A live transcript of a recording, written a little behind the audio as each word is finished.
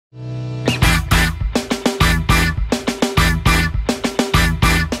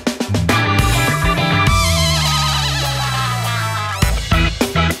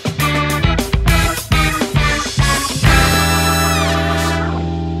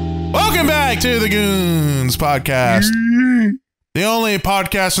back to the GOONS Podcast. The only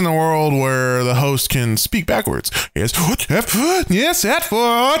podcast in the world where the host can speak backwards. Yes, that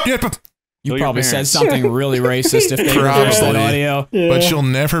foot. You probably said something really racist if they recorded that audio. Yeah. But you'll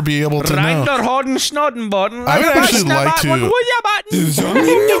never be able to know. I would actually like to.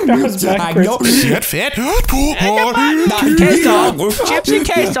 Chips and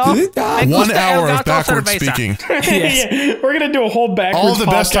queso. 1 hour of backwards speaking. Yeah, we're gonna do a whole backwards. All the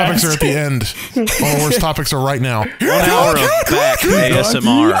best topics are at the end. All the worst topics are right now. 1 hour of back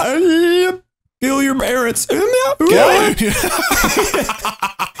ASMR. Kill your parents.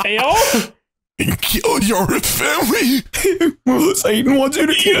 Heyo? Kill your family. Satan wants you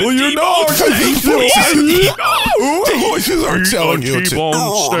to kill your dog. The voices are telling you to.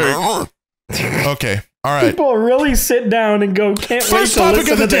 Okay, all right. People really sit down and go, can't wait First to topic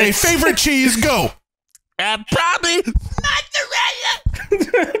listen of the to day, this. favorite cheese, go. Probably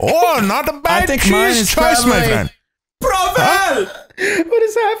mozzarella. Oh, not a bad cheese choice, my friend. Provel! What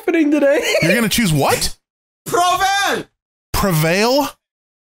is happening today? You're gonna choose what? Provel! Prevail?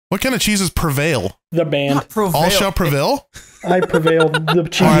 What kind of cheese is Prevail? The band. All shall prevail? I prevail. The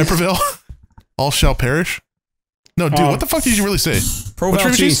cheese. All right, Prevail. All shall perish? No, dude, what the fuck did you really say?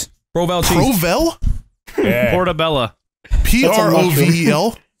 Provel cheese. Provel cheese. Provel? Yeah. Portobello.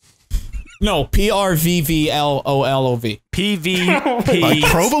 P-R-O-V-E-L? No, P-R-V-V-L-O-L-O-V. PVP. Like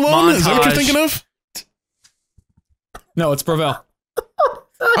provolone? Is that what you're thinking of? No, it's Provel.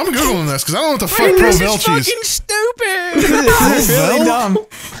 I'm Googling this because I don't know what the fuck Provel cheese is. Fucking stupid. It's really dumb.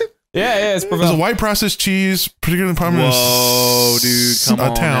 Yeah, it's Provel. It's a white processed cheese, particularly popular in Whoa, dude, come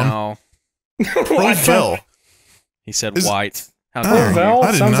on town. now. Provel. He said white. How dare you?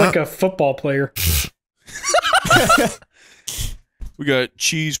 Provel sounds like a football player. We got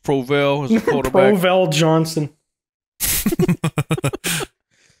cheese Provel as a quarterback. Provel Johnson.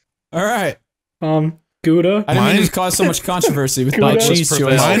 All right. Gouda. I didn't mean to cause so much controversy with my cheese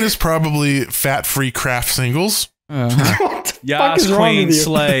choice. Mine is probably fat-free craft singles. What the fuck Yes, is wrong queen, with you?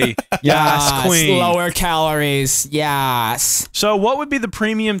 slay. Yes, queen. Lower calories. Yes. So what would be the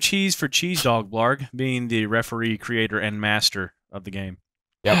premium cheese for Cheese Dog, Blarg, being the referee, creator, and master of the game?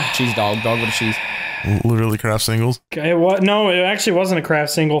 Yep, cheese dog. Dog with a cheese. Literally craft singles. Okay, what? No, it actually wasn't a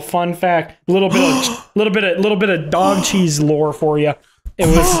craft single. Fun fact: little bit of dog cheese lore for you. It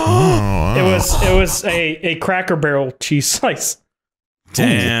was a Cracker Barrel cheese slice.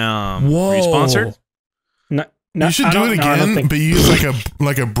 Damn. Whoa. Are you sponsored? No, You should do it again, but use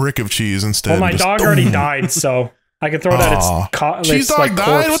like a brick of cheese instead. Well, my dog already died, so I could throw that. Cheese dog like died?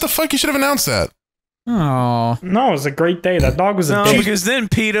 corpse. What the fuck? You should have announced that. Oh. No, it was a great day. That dog was a No, dick. because then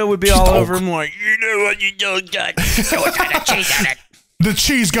PETA would be all over him like, you know what you done got. The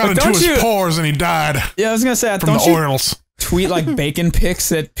cheese got into his pores and he died. Yeah, I was gonna say, from the oils. Tweet like bacon pics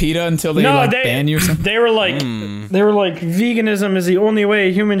at PETA until they ban you or something? They were like, veganism is the only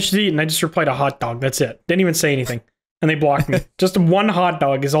way humans should eat, and I just replied a hot dog. That's it. Didn't even say anything, and they blocked me. Just one hot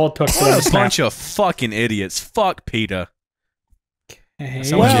dog is all it took. What a bunch of fucking idiots. Fuck PETA. Hey,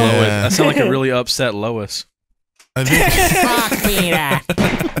 That sounds like a really upset Lois. I think Fuck PETA.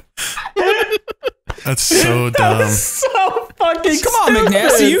 that's so dumb. so fucking Come on,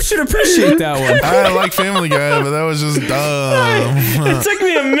 McNasty, you should appreciate that one. I like Family Guy, but that was just dumb. It took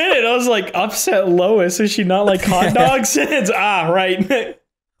me a minute. I was like, upset Lois. Is she not like hot dogs? It's right.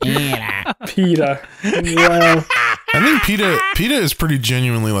 PETA. Wow. I think PETA is pretty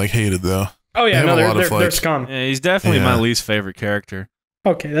genuinely like hated though. Oh yeah, They no, have a lot of, they're like- scum. Yeah, he's definitely my least favorite character.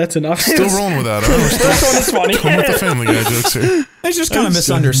 Okay, that's enough. Still rolling with that. I This one is funny. Come with the Family Guy jokes here. It's just kind of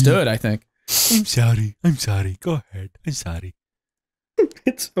misunderstood, I think. I'm sorry. I'm sorry. Go ahead. I'm sorry.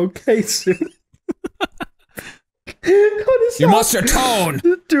 It's okay, Sue. You must atone.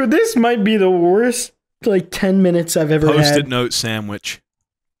 Dude, this might be the worst, like, 10 minutes I've ever Post-it had. note sandwich.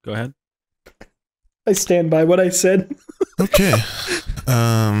 Go ahead. I stand by what I said. Okay.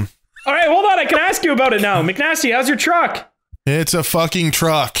 All right, hold on. I can ask you about it now. McNasty, how's your truck? It's a fucking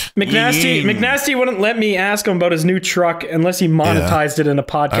truck. McNasty wouldn't let me ask him about his new truck unless he monetized it in a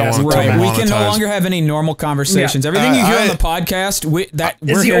podcast. Right, we can no longer have any normal conversations. Everything you hear on the podcast, we're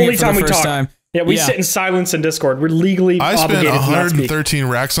hearing it for the first time. Yeah, we sit in silence in Discord. We're legally obligated to not speak. I spent 113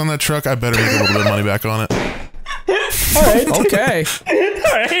 racks on that truck. I better make a little bit of money back on it. All right. Okay.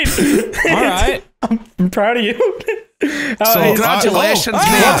 All right. I'm proud of you. Congratulations,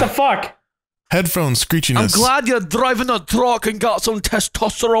 man. What the fuck? Headphones screechiness. I'm glad you're driving a truck and got some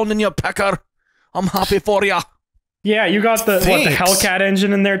testosterone in your picker. I'm happy for ya. Yeah, you got the Hellcat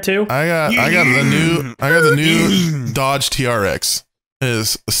engine in there too. I got the new Dodge TRX. It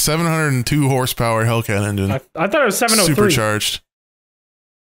is a 702 horsepower Hellcat engine. I thought it was 703. Supercharged.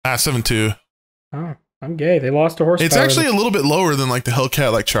 7.2. Oh, I'm gay. They lost a horsepower. It's actually a little bit lower than like the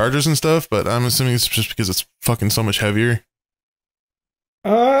Hellcat like Chargers and stuff, but I'm assuming it's just because it's fucking so much heavier.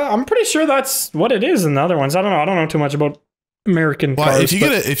 I'm pretty sure that's what it is in the other ones. I don't know. I don't know too much about American cars.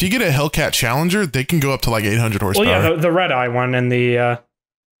 If you get a Hellcat Challenger, they can go up to like 800 horsepower. Well, yeah, the red eye one and the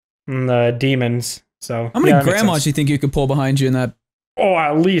Demons. So how many grandmas do you think you could pull behind you in that? Oh,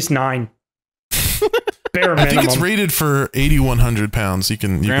 at least 9. Bare minimum. I think it's rated for 8,100 pounds. You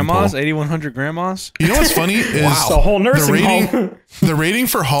can grandmas, 8,100 grandmas. You know what's funny is the whole nursing home. The rating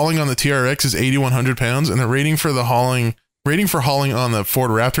for hauling on the TRX is 8,100 pounds, and the rating for hauling on the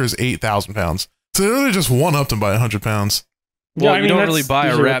Ford Raptor is 8,000 pounds. So they're really just one up them by 100 pounds. Well, you don't really buy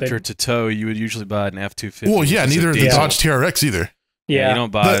a Raptor to tow. You would usually buy an F-250. Well, yeah, neither the Dodge TRX either. Yeah, you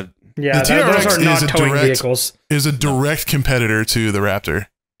don't buy. The TRX those are not towing vehicles. Is a direct competitor to the Raptor.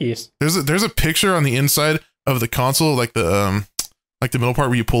 Yes. There's a picture on the inside of the console, like the middle part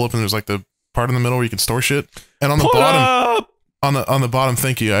where you pull up, and there's like the part in the middle where you can store shit. And on the bottom, on the bottom,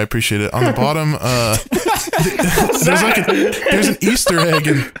 thank you, I appreciate it. On the bottom, there's an Easter egg,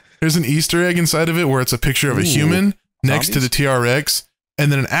 and there's an Easter egg inside of it where it's a picture of a human next to the TRX,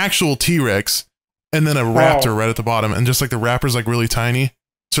 and then an actual T-Rex, and then a Raptor right at the bottom, and just like the Raptor's like really tiny.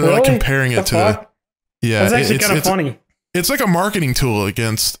 So they're like comparing it to the. Yeah, that's actually kind of funny. It's like a marketing tool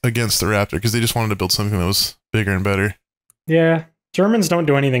against the Raptor because they just wanted to build something that was bigger and better. Yeah, Germans don't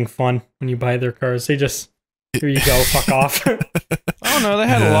do anything fun when you buy their cars. They just, here you go, fuck off. I don't know. They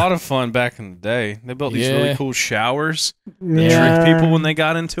had a lot of fun back in the day. They built these really cool showers that tricked people when they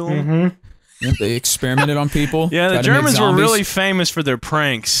got into them. Mm-hmm. They experimented on people. Yeah, the Germans were really famous for their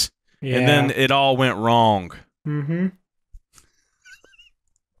pranks. Yeah. And then it all went wrong. Mm-hmm.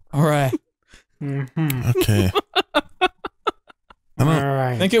 All right. Mm-hmm. Okay.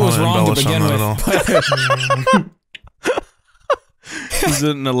 I think it was wrong to begin with. It was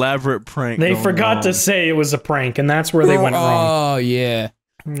an elaborate prank. They forgot to say it was a prank, and that's where they went wrong. Oh, yeah.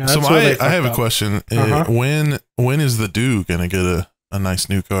 So I have a question. When is the TheDooo gonna get a nice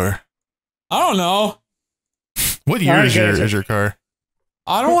new car? I don't know. What year is your car?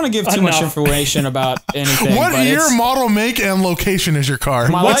 I don't want to give too much information about anything. What year, model, make, and location is your car?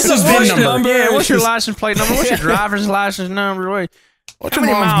 My license plate number. Yeah, what's your license plate number? What's your driver's license number? What's your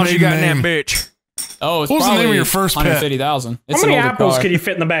miles you got in that bitch? Oh, it's what was the name of your first pet? 150,000. How many apples could you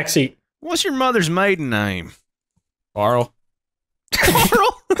fit in the back seat? What's your mother's maiden name? Carl.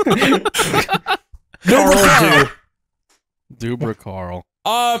 Carl? Dubra Carl.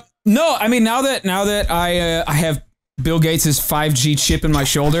 No, I mean now that I have Bill Gates' 5G chip in my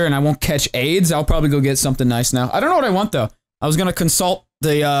shoulder and I won't catch AIDS, I'll probably go get something nice now. I don't know what I want though. I was gonna consult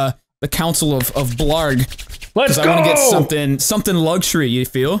the council of Blarg. Let's go. I want to get something luxury. You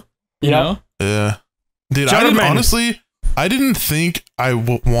feel? You know? Yeah. Dude, honestly, I didn't think I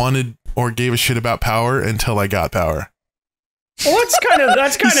wanted or gave a shit about power until I got power. Well, that's kind of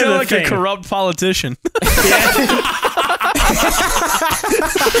the like thing. A corrupt politician.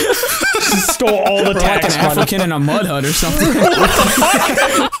 Stole all the tax like an African in a mud hut or something.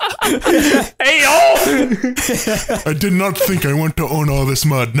 Hey, I did not think I want to own all this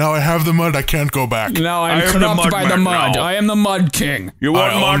mud. Now I have the mud, I can't go back. Now I'm corrupt by the mud. I am the mud king. You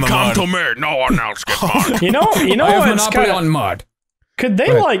want mud? Come to me. No one else gets mud. You know I have monopoly on mud. Could they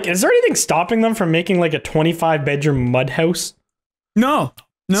is there anything stopping them from making like a 25-bedroom mud house? No,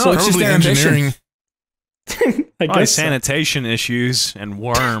 so it's just their ambition. I guess sanitation issues and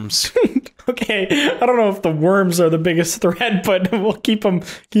worms. Okay, I don't know if the worms are the biggest threat, but we'll keep them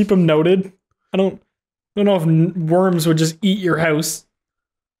noted. I don't know if worms would just eat your house.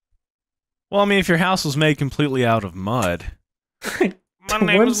 Well, I mean, if your house was made completely out of mud. My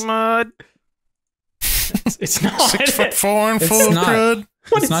name is Mud. It's not. 6'4" and full of crud.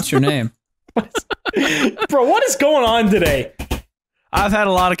 It's not your name. Bro, what is going on today? I've had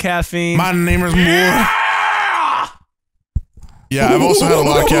a lot of caffeine. My name is Moore. Yeah, I've also had a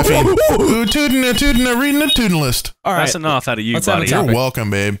lot of caffeine. Ooh, tootin' reading a tootin' list. All right, that's enough out of you, buddy. You're welcome,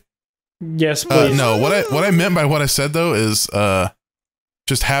 babe. Yes, please. No, what I meant by what I said though is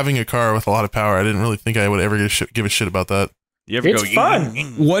just having a car with a lot of power. I didn't really think I would ever give a shit about that. You ever it's fun.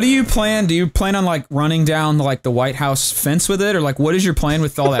 What do you plan? Do you plan on like running down like the White House fence with it, or like what is your plan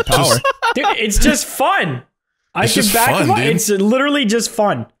with all that power? Dude, it's just fun. It's literally just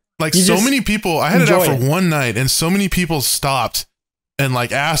fun. Like so many people, I had it out for one night, and so many people stopped and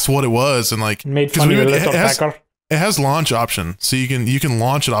like asked what it was, and like made fun of your little pecker. It has launch option, so you can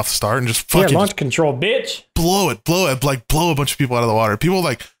launch it off the start and just fucking launch control, bitch. Blow it, like blow a bunch of people out of the water. People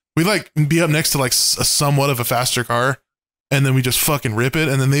we be up next to like somewhat of a faster car, and then we just fucking rip it,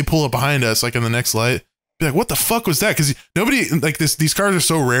 and then they pull up behind us like in the next light. Be like, what the fuck was that? Because nobody like these cars are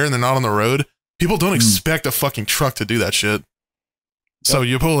so rare and they're not on the road. people don't expect a fucking truck to do that shit. So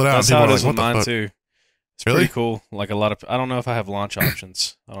you pull it out. That's and how people it is are with like, what mine the fuck? too. It's Really? pretty cool. Like a lot of, I don't know if I have launch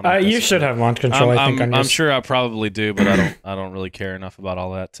options. I don't know if You that's- should have launch control. I think on I'm yours. sure I probably do, but I don't really care enough about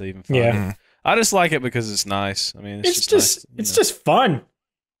all that to even. Find Yeah. it. I just like it because it's nice. I mean, It's nice, it's just fun.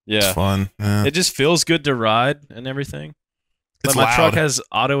 It's yeah. fun. Yeah. It just feels good to ride and everything. It's Like my truck loud. has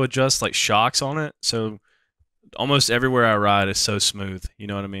auto adjust like shocks on it, so almost everywhere I ride is so smooth. You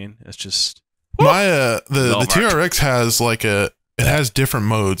know what I mean? It's just My the Walmart. TRX has like it has different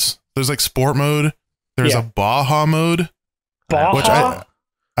modes. There's like sport mode. There's Yeah. a Baja mode, Baja? which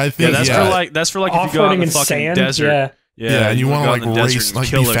I think that's for like if you go out in the Off-roading in fucking sand. desert. Yeah, and you wanna wanna, go out like, in the desert race, and like,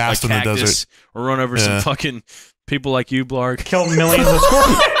 kill be a fast in the cactus desert. or run over some Yeah. fucking people like you, Blarg. Kill millions of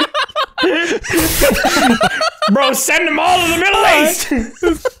scorpions. Bro, send them all to the Middle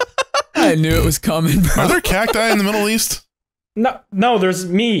East. I knew it was coming, bro. Are there cacti in the Middle East? No, there's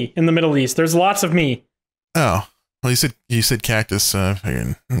me in the Middle East. There's lots of me. Oh, well, you said cactus.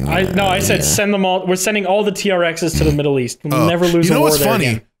 Figured, I said send them all. We're sending all the TRXs to the Middle East. We'll Oh, never lose you know a war what's there funny?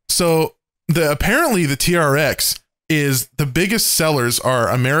 again. So apparently the TRX is the biggest sellers are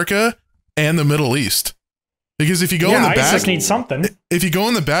America and the Middle East. Because if you go in the I back, just need something. if you go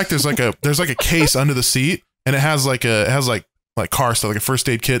in the back, there's like a case under the seat, and it has like car stuff, like a first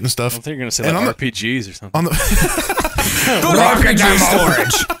aid kit and I stuff. think you're gonna say And like on the- RPGs or something. On the Rocket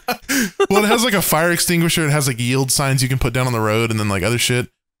storage. well, it has like a fire extinguisher. It has like yield signs you can put down on the road, and then like other shit.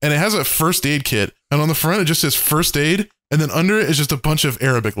 And it has a first aid kit, and on the front it just says first aid, and then under it is just a bunch of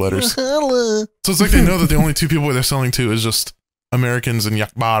Arabic letters. So it's like they know that the only two people they're selling to is just Americans and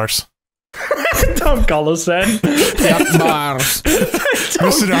yakbars. Don't call us that. Bars.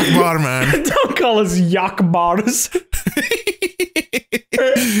 Mr. Yakbar, man. Don't call us yakbars.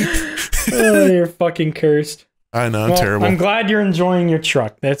 Oh, you're fucking cursed. I know, I'm Well, terrible. I'm glad you're enjoying your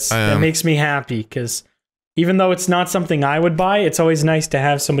truck. That am. makes me happy because even though it's not something I would buy, it's always nice to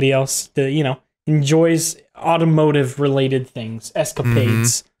have somebody else that enjoys automotive related things,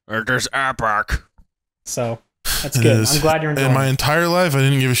 escapades. Or there's AirPark. So that's It good. is. I'm glad you're enjoying. In my it. entire life, I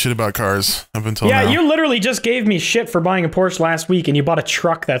didn't give a shit about cars up until Yeah, now. you literally just gave me shit for buying a Porsche last week, and you bought a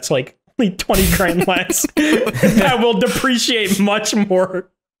truck that's like only 20 grand less. That will depreciate much more.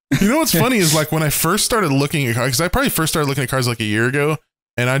 You know what's funny is like when I first started looking at cars, because I probably first started looking at cars like a year ago,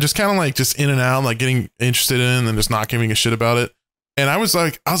 and I just kind of like just in and out, like getting interested in and then just not giving a shit about it. And I was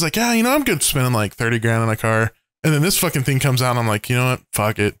like, yeah, I'm good spending like 30 grand on a car. And then this fucking thing comes out, and I'm like, you know what?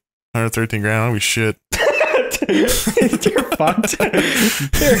 Fuck it. 113 grand, I'll be shit. You're fucked.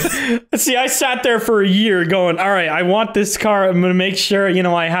 See, I sat there for a year going, all right, I want this car. I'm going to make sure,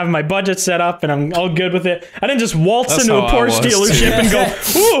 I have my budget set up and I'm all good with it. I didn't just waltz That's into a how I Porsche was, dealership and go,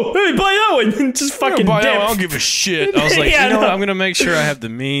 ooh, hey, buy that one. And just fucking I dip. don't give a shit. I was like, Yeah, you know what? no. I'm gonna make sure I have the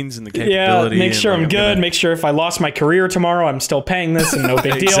means and the Yeah, capability. make and, sure like, I'm good. gonna- Make sure if I lost my career tomorrow, I'm still paying this and no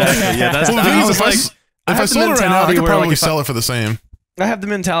big deal. Exactly. Yeah, that's Well, the I thing is, was if I like, s- I if I have the sold it right now, I mentality could where, like, probably if I- sell it for the same. I have the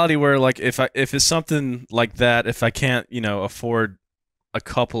mentality where like if it's something like that, if I can't afford a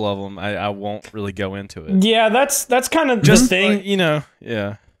couple of them, I won't really go into it. Yeah, that's kind of Just the thing. like, yeah.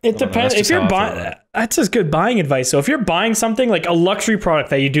 It I don't know, depends. that's If just you're how I feel buying, about it. that's just good buying advice. So if you're buying something like a luxury product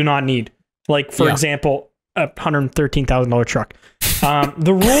that you do not need, like for Yeah. example, a $113,000 truck,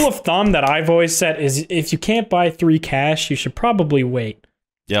 the rule of thumb that I've always set is if you can't buy 3 cash, you should probably wait.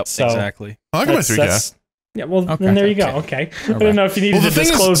 Yep, So- exactly. I can buy 3 gas. Yeah, well, Okay. then there you go. Okay. I didn't know if you needed Well, to the thing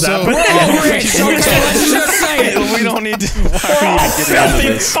is, disclose that, so- but Oh, rich. Okay, let's just say it. we don't need to. we're all filthy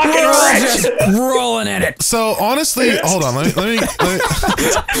this? fucking We're all rich. just rolling in it. So honestly, hold on. Let me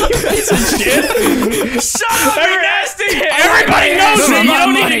Everybody knows No, it. no, You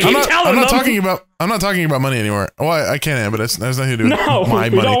don't money. need to keep telling I'm not them. talking about money anymore. Well, I can't, but it's has nothing to do with No, my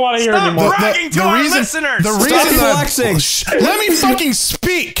we money. don't want to hear anymore. bragging to our listeners. The Stop reason that flexing. let me fucking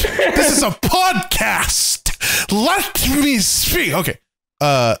speak. This is a podcast. Let me speak. Okay.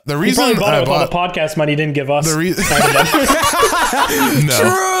 The You reason probably bought it I with all the bought podcast money you didn't give us. the reason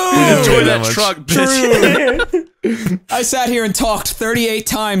no, Enjoy pay that much. truck, bitch. I sat here and talked 38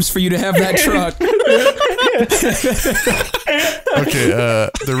 times for you to have that truck. Okay,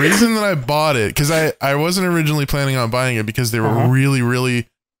 the reason that I bought it, because I wasn't originally planning on buying it because they were really, really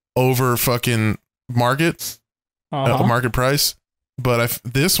over fucking market price. But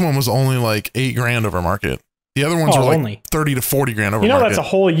this one was only like 8 grand over market. The other ones were like only 30 to 40 grand over You know market. that's a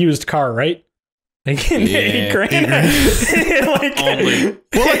whole used car, right? Like, Yeah, 8 grand. 8 Like, Only.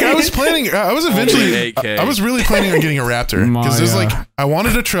 Well, like I was planning, I was eventually, Only 8K. I was really planning on getting a Raptor because there's like I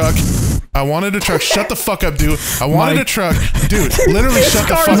wanted a truck, I wanted a truck. Shut the fuck up, dude. I wanted a truck. Dude, literally shut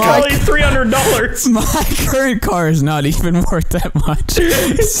the fuck up. Probably $300. My current car is not even worth that much.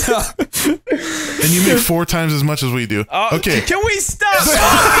 So, And you make 4 times as much as we do. Okay. Can we stop talking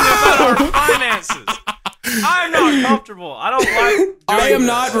about our finances? I'm not comfortable. I don't like. I am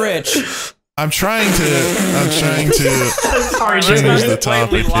not rich. I'm trying to Sorry, change the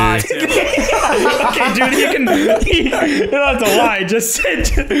topic here. Okay, dude, you don't have to lie. Just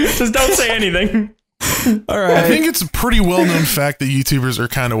don't say anything. All right. I think it's a pretty well-known fact that YouTubers are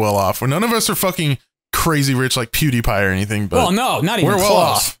kind of well off. None of us are fucking crazy rich like PewDiePie or anything, but well, no, not even we're well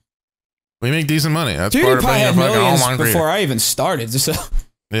close. off. We make decent money. That's part of PewDiePie being had a fucking millions online creator. before I even started. So.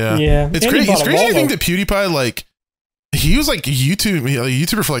 Yeah. It's And crazy. he It's bought a crazy to Volvo. think that PewDiePie, like, he was like a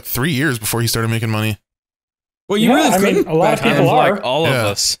YouTuber for like 3 years before he started making money. Well, you really I mean, couldn't a lot of back people then. are. Like all of Yeah.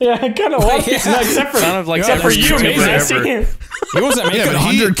 us. Yeah, kind of a lot of people, except for Except for you, YouTuber Nasty. ever. He wasn't making but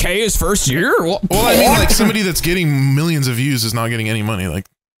he- 100K his first year. Well, Well, I mean, like, somebody that's getting millions of views is not getting any money. Like,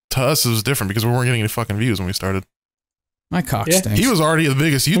 to us, it was different because we weren't getting any fucking views when we started. my cock Yeah. stinks. He was already the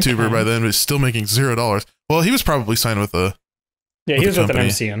biggest YouTuber Okay. by then, but still making $0. Well, he was probably signed with a. Yeah, he was with an company.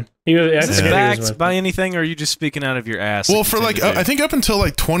 MCN. He was. I Is this forget who he was backed with. by anything, or are you just speaking out of your ass? Well, like for you like, tend to I think up until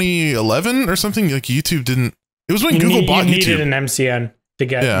like 2011 or something, like YouTube didn't. It was when You Google bought needed YouTube. an MCN to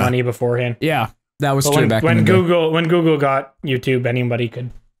get Yeah. money beforehand. yeah, that was But true when, back when in the day. Google got YouTube, anybody could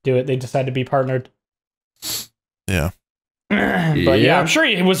do it. They decided to be partnered. Yeah. But yeah, I'm sure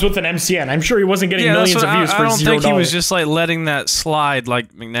he was with an MCN. I'm sure he wasn't getting that's millions what of views I for don't $0. think he was just like letting that slide,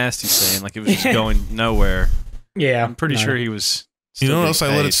 like McNasty's saying, like it was just going nowhere. Yeah, I'm pretty sure he was. You know what still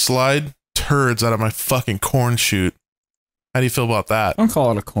else I let being it slide? Turds out of my fucking corn shoot. How do you feel about that? Don't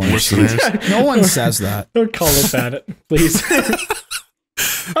call it a corn shoot. Listeners? No one says that. Don't call it that, please.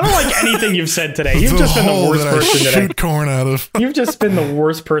 I don't like anything you've said today. You've just been the hole worst that I person today. shoot corn out of. You've just been the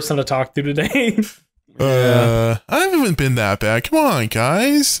worst person to talk to today. I haven't been that bad. Come on,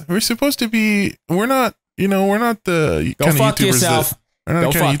 guys. We're supposed to be. We're not. You know, we're not the Go kind of fuck YouTubers yourself. that. We're not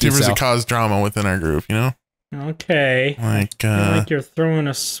Go the kind of fuck YouTubers yourself. that cause drama within our group. You know, Okay. like. Like you're throwing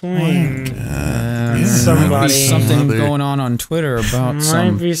a swing. yeah, Somebody- Might be something mother. going on Twitter about Might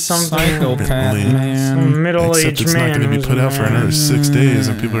some be something- psychopath Some man. Except Middle-aged it's not man. going to be who's put out for mad. another 6 days,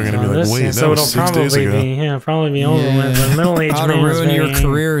 and people are going to be like, Listen, "Wait, that so was it'll 6 days probably ago." be probably be over with. But middle-aged How to man is ruin your very-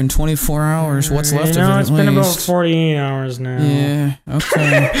 career in 24 hours. What's left No, of it? it's at been about least. 48 hours now. Yeah.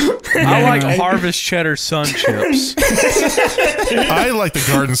 Okay. I like Yeah. Harvest Cheddar Sun Chips. I like the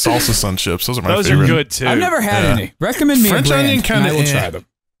Garden Salsa Sun Chips. Those are my Those favorite. are good too. I've never had Yeah. any. Recommend me French a brand, onion kinda and I will eh. try them.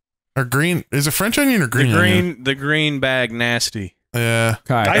 Or green? Is it French onion or green? onion? the green bag nasty. Yeah,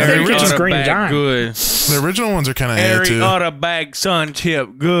 Okay. I think Every it's just other green bag giant. good. the original ones are kind of Every too. other bag sun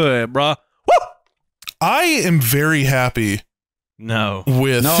chip good, bruh. I am very happy No.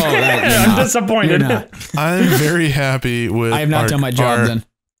 with. No, that, you're I'm not. You're disappointed. not. I'm very happy with. I have not done my job then.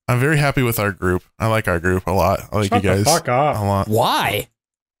 I'm very happy with our group. I like our group a lot. I like Shut you guys the fuck a up. lot. Why?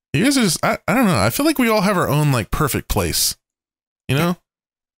 You guys are just. I don't know. I feel like we all have our own like perfect place. You know,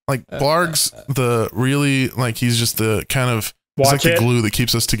 like Blarg's the really like he's just the kind of. He's like Watch the it. glue that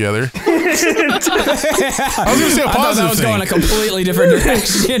keeps us together. I was gonna say a thought that positive was thing. going a completely different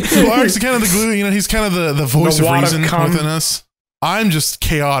direction. Blarg's kind of the glue. You know, he's kind of the voice The of wad of reason cum. within us. I'm just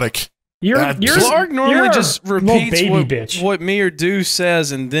chaotic. You're Blarg normally you're a just little repeats baby what, bitch. what me or Do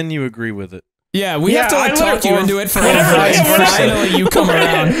says, and then you agree with it. Yeah, we Yeah, have to like I talk you literally- into it for Whenever- and whenever- finally you come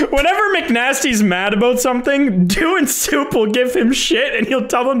around. Whenever McNasty's mad about something, Do and Soup will give him shit and he'll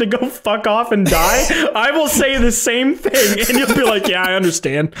tell him to go fuck off and die. I will say the same thing and you'll be like, yeah, I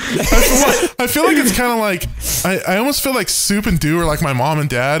understand. I feel like it's kind of like I almost feel like Soup and Do are like my mom and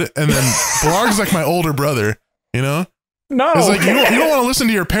dad, and then Blarg's like my older brother. You know, No. it's like you don't want to listen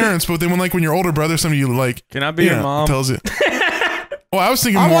to your parents, but then when your older brother, somebody you like, Can I be you your know, mom? tells you. Well, I was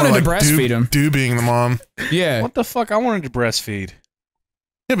thinking I more wanted to like breastfeed him. Do being the mom. Yeah. What the fuck? I wanted to breastfeed.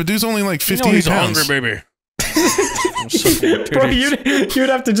 Yeah, but Dude's only like You know 15 he's pounds. hungry, baby. I'm sucking my Bro, titties. you'd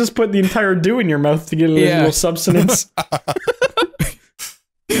have to just put the entire Do in your mouth to get a Yeah. little substance.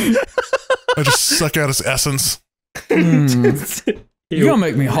 I just suck out his essence. You're gonna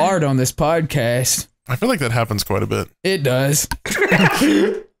make me hard on this podcast. I feel like that happens quite a bit. It does.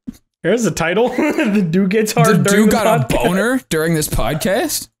 Here's the title. The Do gets hard Did during you the got a podcast. boner during this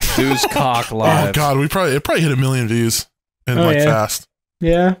podcast? Dude's cock Oh live. God, it probably hit 1 million views and Oh, like yeah. fast.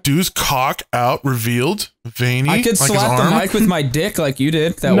 Yeah. Dude's cock out, revealed, veiny. I could like slap his the arm. mic with my dick like you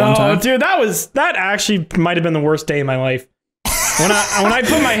did that No, one time. dude, that actually might have been the worst day of my life. When I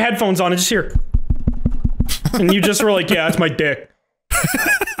put my headphones on and just hear, and you just were like, yeah, that's my dick.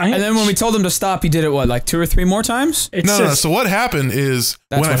 And then when we told him to stop, he did it, what, like 2 or 3 more times? No. So what happened is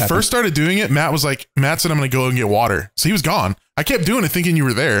when I first started doing it, Matt said, I'm going to go and get water. So he was gone. I kept doing it thinking you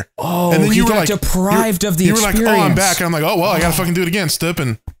were there. Oh, and then you were like, deprived of the experience. You were like, oh, I'm back. And I'm like, oh, well, I got to fucking do it again. Step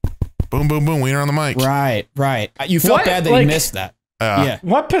and boom, boom, boom. Wiener on the mic. Right. You felt bad that you missed that. Yeah.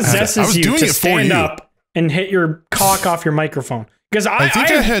 What possesses you to stand up and hit your cock off your microphone? Because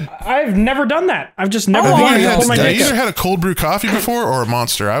I've never done that. I've just never I either had a cold brew coffee before or a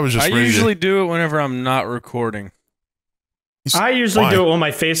Monster. I was just I usually do it whenever I'm not recording. I usually do it when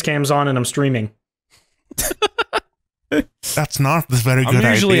my face cam's on and I'm streaming. That's not the very good idea.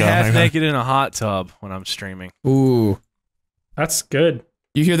 I'm usually half naked in a hot tub when I'm streaming. Ooh. That's good.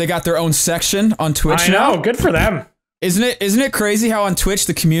 You hear they got their own section on Twitch now? I know. Good for them. Isn't it crazy how on Twitch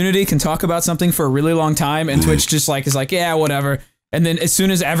the community can talk about something for a really long time and Twitch just is like, yeah, whatever. And then as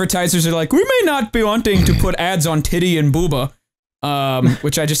soon as advertisers are like, we may not be wanting to put ads on Titty and Booba,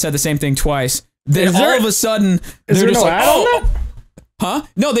 which I just said the same thing twice. Then all of a sudden, they're just like, oh, huh?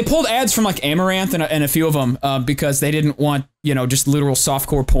 No, they pulled ads from like Amaranth and a few of them because they didn't want, just literal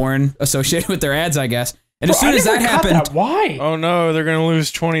softcore porn associated with their ads, I guess. And as soon as that happened, why? Oh no, they're gonna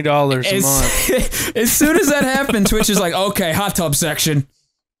lose $20 a month. As soon as that happened, Twitch is like, okay, hot tub section.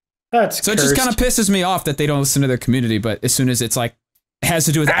 That's so cursed. It just kind of pisses me off that they don't listen to their community, but as soon as it's like has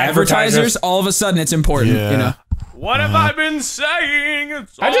to do with advertisers, all of a sudden it's important. Yeah. What have I been saying?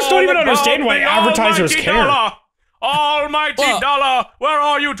 I just don't even understand why advertisers care. Almighty dollar, where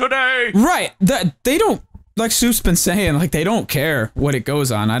are you today? Right, that they don't. Like Soup's been saying, like they don't care what it goes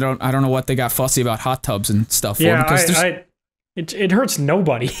on. I don't know what they got fussy about hot tubs and stuff for. Yeah, because it hurts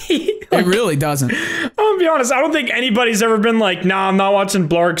nobody. It really doesn't. I'm gonna be honest. I don't think anybody's ever been like, nah, I'm not watching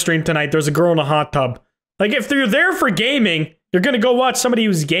Blarg stream tonight. There's a girl in a hot tub. Like if you're there for gaming, you're gonna go watch somebody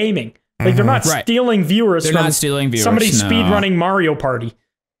who's gaming. Like they're not stealing viewers. They're not stealing viewers. Somebody speed running Mario Party.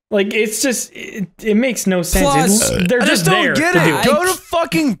 Like it's just it makes no sense. Plus, they're just don't get it. Go to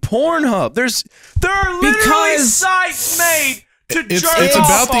fucking Pornhub. There are literally sites made to jerk off. It's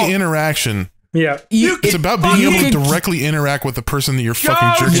about the interaction. Yeah, it's about being able to directly interact with the person that you're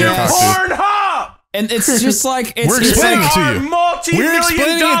fucking jerking your cock to. Pornhub. And it's just like we're explaining it to you. We're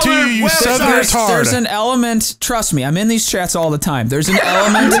explaining it to you. You southern retard. There's an element. Trust me, I'm in these chats all the time. There's an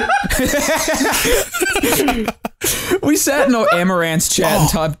element. We sat in Amaranth's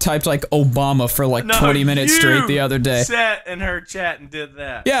chat and typed like Obama for like 20 minutes straight the other day. Sat in her chat and did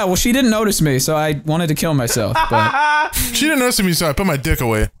that. Yeah, well, she didn't notice me, so I wanted to kill myself. But she didn't notice me, so I put my dick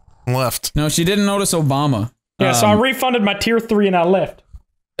away and left. No, she didn't notice Obama. Yeah, so I refunded my tier 3 and I left.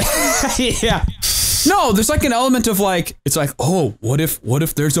 Yeah. No, there's like an element of like, it's like, oh, what if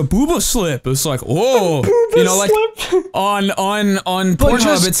there's a booba slip? It's like, oh, like on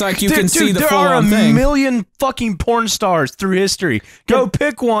Pornhub, it's like you can see the full on thing. There are a million fucking porn stars through history. Go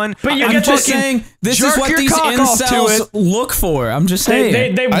pick one. But I'm just saying, this is what these incels look for. I'm just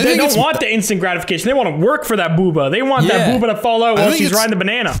saying. They don't want the instant gratification. They want to work for that booba. They want that booba to fall out while she's riding the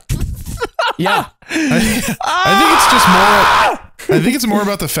banana. Yeah. I think it's more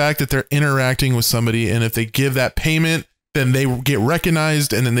about the fact that they're interacting with somebody, and if they give that payment, then they get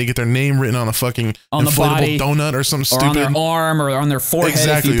recognized, and then they get their name written on a fucking inflatable donut or something stupid. Or on their arm, or on their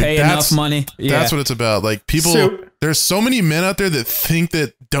forehead if you pay enough money. Yeah. That's what it's about. Like people, there's so many men out there that think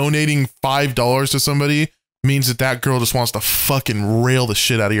that donating $5 to somebody means that girl just wants to fucking rail the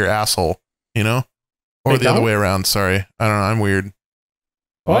shit out of your asshole, or the other way around. Sorry, I don't know. I'm weird.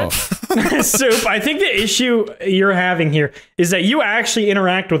 What? Soup, I think the issue you're having here is that you actually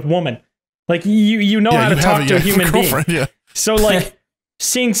interact with women. Like, you know how to talk to a human being. Yeah. So, like,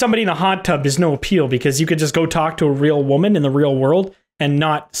 seeing somebody in a hot tub is no appeal because you could just go talk to a real woman in the real world and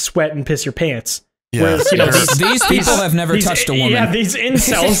not sweat and piss your pants. Yeah. Whereas, these people have never touched a woman. Yeah, these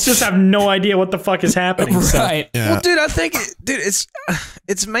incels just have no idea what the fuck is happening. Right. Yeah. Well, dude, I think,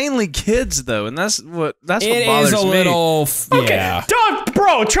 it's mainly kids though, and that's what bothers me. It is a little. Okay, dog,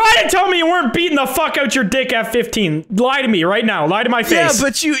 bro, try to tell me you weren't beating the fuck out your dick at 15. Lie to me right now. Lie to my face. Yeah,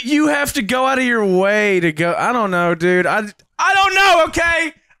 but you have to go out of your way to go. I don't know, dude. I don't know.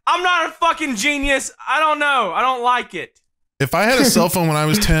 Okay, I'm not a fucking genius. I don't know. I don't like it. If I had a cell phone when I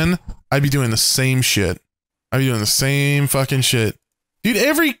was 10. I'd be doing the same shit. I'd be doing the same fucking shit. Dude,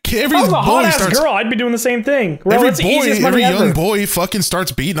 every boy starts... girl, I'd be doing the same thing. Well, every young boy fucking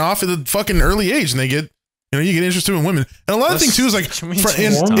starts beating off at a fucking early age, and they get, you get interested in women. And a lot of things too is like,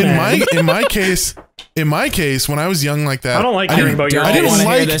 in my case, when I was young like that, I don't like hearing about your. I didn't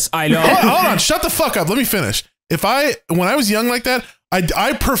like this. I know. Hold on, shut the fuck up. Let me finish. When I was young like that,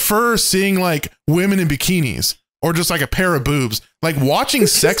 I prefer seeing like women in bikinis. Or just like a pair of boobs. Like watching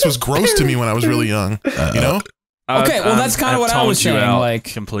sex was gross to me when I was really young. Okay, well, that's kind of what I was saying. Like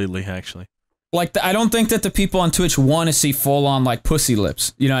completely, actually. Like I don't think that the people on Twitch want to see full on like pussy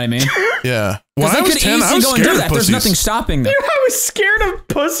lips. You know what I mean? Yeah. When I was 10, I was go and scared do of that. pussies. There's nothing stopping them. I was scared of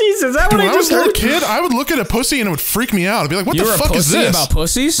pussies. Is that what When I I was just a little heard? kid, I would look at a pussy and it would freak me out. I'd be like, "What the fuck is this?" About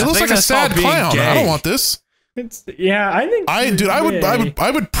pussies? It looks like a sad clown. I don't want this. Yeah, I think.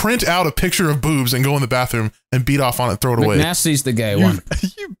 I would print out a picture of boobs and go in the bathroom and beat off on it, throw it away. Nasty's the gay one.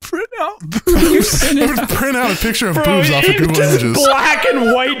 You print out boobs. I would print out a picture of boobs off of Google Images. Black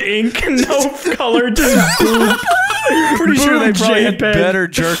and white ink, no color, just boob. Pretty sure they probably had JPEG. better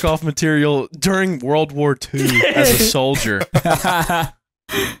jerk off material during World War II as a soldier.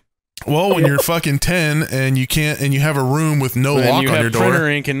 Well, when you're fucking 10 and you have a room with no lock on your door. Printer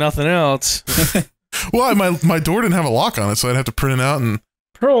ink and nothing else. Well, my door didn't have a lock on it, so I'd have to print it out and.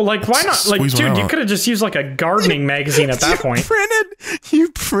 Bro, like, why not? Like, Squeeze one dude, you out. could have just used like a gardening magazine at that point. You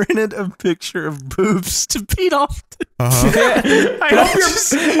printed a picture of boobs to beat off. I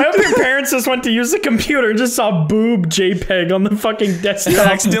hope your parents just went to use the computer and just saw boob JPEG on the fucking You desktop.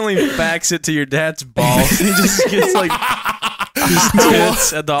 accidentally fax it to your dad's balls. He just gets like his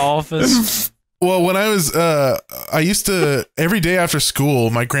tits at the office. Well, when I was, I used to, every day after school,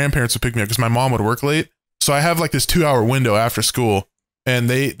 my grandparents would pick me up because my mom would work late. So I have like this 2-hour window after school. And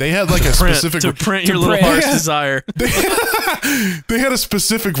they had like a specific to print your little heart's desire. They had a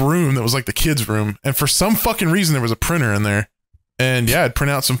specific room that was like the kids' room, and for some fucking reason there was a printer in there, and yeah, I'd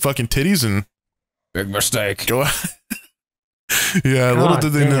print out some fucking titties and big mistake. Go. Yeah, little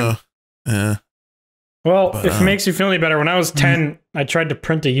did they know. Yeah. Well, if it makes you feel any better, when I was 10, I tried to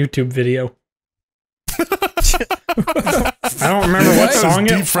print a YouTube video. I don't remember what song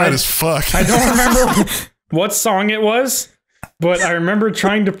deep fried as fuck. I don't remember what song it was. But I remember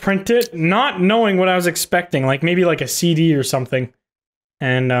trying to print it, not knowing what I was expecting, like maybe like a CD or something.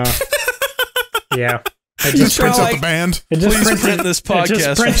 And yeah, it just prints out the band. It just Please print this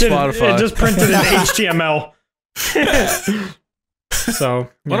podcast from Spotify. It just printed in HTML. So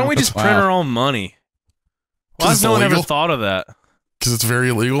why don't we just print our own money? Why has no one ever thought of that? Because it's very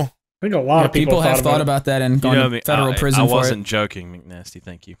illegal. I think a lot of people have thought about that and gone to federal prison for it. I wasn't joking, McNasty.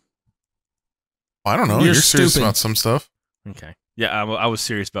 Thank you. I don't know. You're serious about some stuff. Okay. Yeah, I was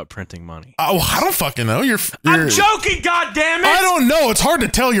serious about printing money. Oh, I don't fucking know. You're I'm joking, goddammit! I don't know. It's hard to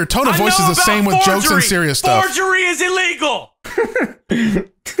tell. Your tone of voice is the same with jokes and serious stuff. Forgery is illegal.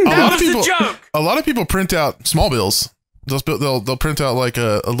 A lot of people print out small bills. They'll print out like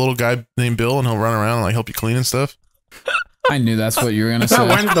a little guy named Bill, and he'll run around and like help you clean and stuff. I knew that's what you were gonna say. That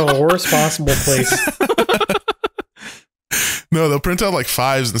went the worst possible place. No, they'll print out like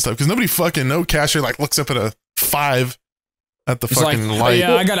 5s and stuff because no cashier like looks up at a 5 at the fucking light.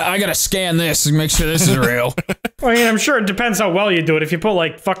 Yeah, I gotta scan this and make sure this is real. I mean, I'm sure it depends how well you do it. If you put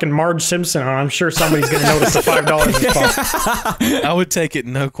like fucking Marge Simpson on, I'm sure somebody's gonna notice the $5 is fucked. I would take it,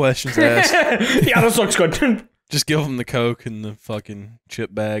 no questions asked. Yeah, this looks good. Just give them the Coke and the fucking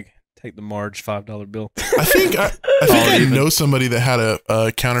chip bag. Take the Marge $5 bill. I think I know somebody that had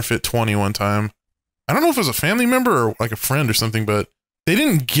a counterfeit 20 one time. I don't know if it was a family member or like a friend or something, but they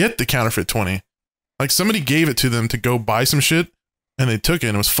didn't get the counterfeit 20. Like somebody gave it to them to go buy some shit, and they took it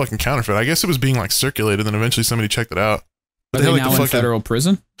and it was fucking counterfeit. I guess it was being like circulated, and eventually somebody checked it out. Are they now in federal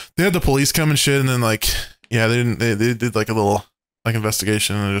prison? They had the police come and shit, and then like, yeah, they did like a little like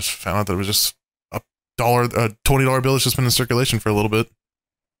investigation, and they just found out that it was just a $20 bill that's just been in circulation for a little bit.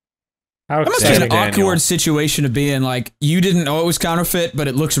 That must be an awkward situation to be in. Like you didn't know it was counterfeit, but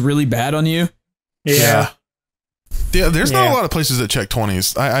it looks really bad on you. Yeah. Yeah, there's not a lot of places that check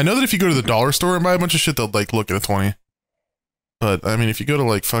 20s. I know that if you go to the dollar store and buy a bunch of shit, they'll like look at a 20. But I mean, if you go to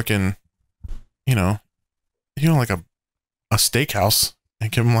like fucking, like a steakhouse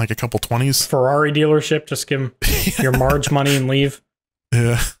and give them like a couple 20s. Ferrari dealership, just give them your Marge money and leave.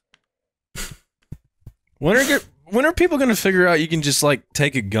 Yeah. When are people going to figure out you can just like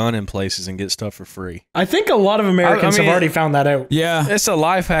take a gun in places and get stuff for free? I think a lot of Americans have already found that out. Yeah. It's a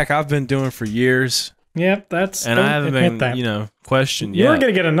life hack I've been doing for years. Yep, and I haven't been, questioned yet. You're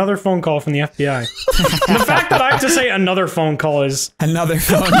going to get another phone call from the FBI. The fact that I have to say another phone call is another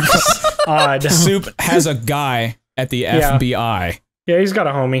phone call. Odd. Soup has a guy at the FBI. Yeah, he's got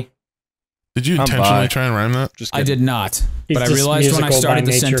a homie. Did you intentionally try and rhyme that? I did not, but I realized when I started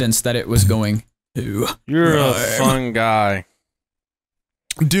the sentence that it was going. You're a fun guy.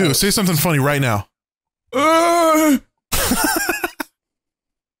 Dude, say something funny right now.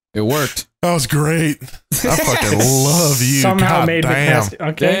 It worked. That was great. I fucking love you. Somehow God made damn. McNasty.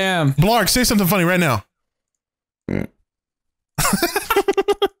 Okay. Damn. Blarg, say something funny right now.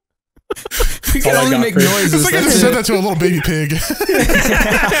 We can only make noises. It's like I just said that to a little baby pig.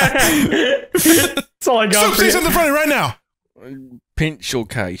 That's all I got. Stop, say something funny right now. Pencil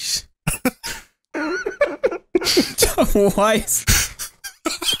case. Twice.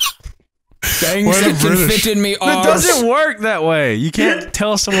 Things Why that the can British? fit in me It arse. doesn't work that way. You can't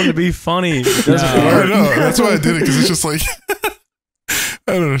tell someone to be funny. It doesn't I work. know. That's why I did it, because it's just like,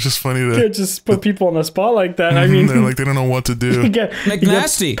 I don't know, it's just funny to. Can't just put people on the spot like that. I mean, they're like, they don't know what to do.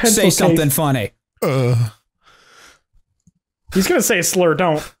 McNasty, say something funny. He's gonna say a slur.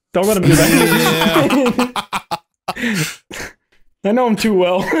 Don't let him do that. I know him too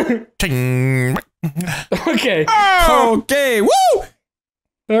well. Ting. Okay. Okay, woo!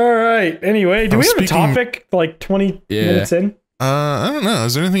 All right. Anyway, do we have a topic like 20 minutes in? I don't know.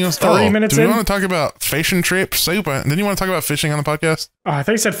 Is there anything else? 30 minutes do we in? want to talk about fishing trip soup? Didn't you want to talk about fishing on the podcast? Oh, I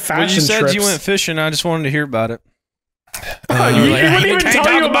think you said fashion Well, you said trips. you went fishing. I just wanted to hear about it. You wouldn't even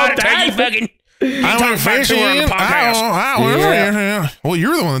tell you about that. I went fishing. Well, you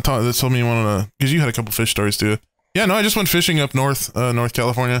were the one that told me you wanted to, because you had a couple fish stories too. Yeah, no, I just went fishing up north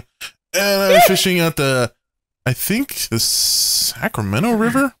California, and I was fishing at I think the Sacramento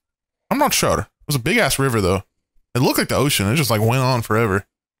River. I'm not sure. It was a big ass river though. It looked like the ocean. It just like went on forever.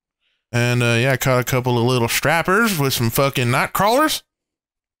 And yeah, I caught a couple of little strappers with some fucking night crawlers.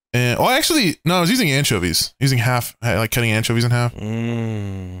 And I was using anchovies, cutting anchovies in half.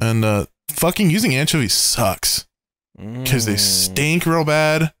 And fucking using anchovies sucks because they stink real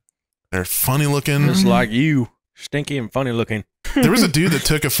bad. They're funny looking, just like you, stinky and funny looking. There was a dude that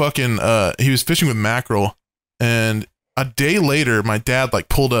took a fucking he was fishing with mackerel, and a day later my dad like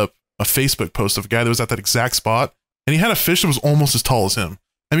pulled up a Facebook post of a guy that was at that exact spot, and he had a fish that was almost as tall as him.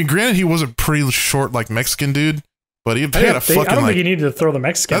 I mean, granted, he was a pretty short like Mexican dude, but he had a fucking I don't think you needed to throw the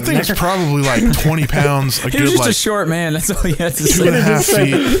Mexican. That thing was probably like 20 pounds. He was just a short man. That's all he had to say. 2.5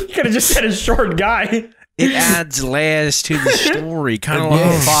 feet. You could have just said a short guy. It adds layers to the story, kind of like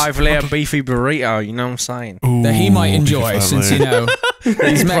a 5-layer beefy burrito. You know what I'm saying? Ooh, That he might enjoy, since he's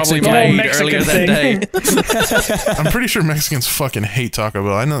Probably Mexican. made earlier that day. I'm pretty sure Mexicans fucking hate Taco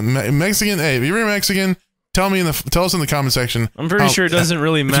Bell. I know Mexican. Hey, if you're a Mexican, tell us in the comment section. I'm pretty sure it doesn't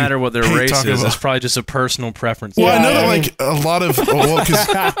really matter what their race Taco is. Bell. It's probably just a personal preference. Well, I know that like a lot of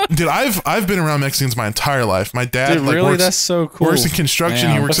because dude, I've been around Mexicans my entire life. My dad Dude, like really, works, that's so cool. works in construction.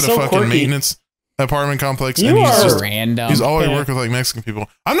 Yeah. He works That's at a so fucking quirky. maintenance apartment complex, You and he's are just random. he's always Yeah. working with like Mexican people.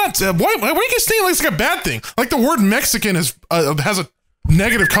 I'm not. Why are you guys saying like it's like a bad thing? Like the word Mexican is has a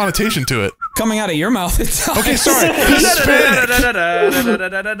negative connotation to it. Coming out of your mouth. It's Okay, sorry. Hispanic.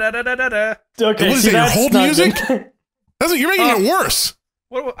 Okay, What is see, that, your that's hold not music? good. You're making it worse.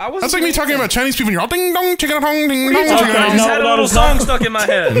 That's like me talking about Chinese people and you're all ding dong, chicken dong, ding dong, talking chicken about? I dong. just had a little it's not- song stuck in my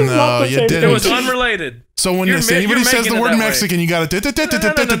head. It's not No, the you same didn't. It was thing. unrelated. So when You're anybody making says the it word that way. Mexican, you got to What do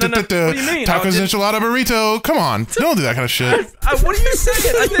you mean? tacos enchilada burrito. Come on, don't do that kind of shit. What are you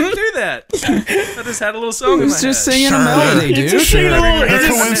saying? I didn't do that. I just had a little song in my He's just head. singing Sure. a melody, He's dude. just singing a little. A he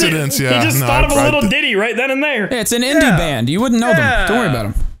just- coincidence, yeah. He just No, thought of a I- little ditty right then and there. Yeah, it's an indie Yeah. band. You wouldn't know them. Don't worry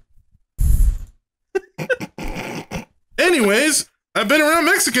about them. Anyways, I've been around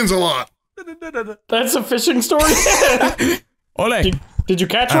Mexicans a lot. That's a fishing story. Ole. Did you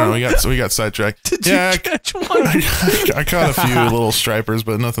catch I don't know. one? We got sidetracked. Did Yeah, you catch one? I caught a few little stripers,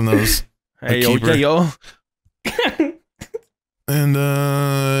 but nothing those. Hey, A yo, keeper. yo. And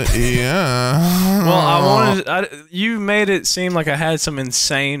yeah. Well, you made it seem like I had some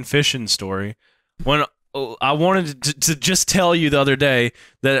insane fishing story when I wanted to just tell you the other day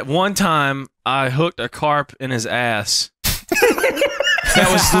that at one time I hooked a carp in his ass. That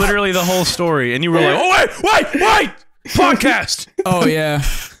was literally the whole story, and you were like, "Oh wait, podcast." Oh, yeah.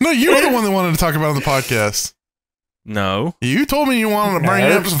 No, you were the one that wanted to talk about it on the podcast. No, You told me you wanted to bring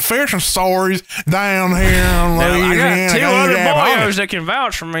up some fishing stories down here on now, I Louisiana. got 200 Louisiana. boyos that can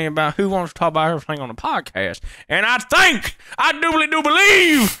vouch for me about who wants to talk about everything on the podcast, and I doubly do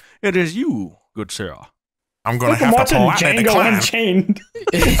believe it is you, good sir. I'm going to I'm have to watching politely Django decline. Unchained.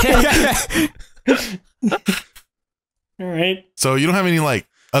 All right. So you don't have any like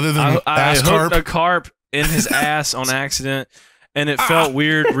other than I ass hooked carp? a carp in his ass on accident, and it felt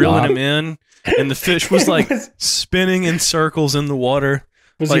weird reeling him in, and the fish was like spinning in circles in the water.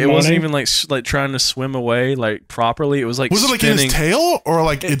 Was Like he it wasn't moaning? even like trying to swim away like properly. It was like Was it like in spinning. his tail or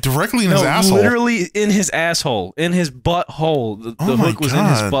like it directly in his No, asshole? literally in his asshole, in his butthole. The Oh my hook was in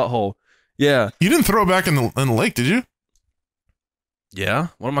his God. butthole. Yeah. You didn't throw it back in the lake, did you? Yeah.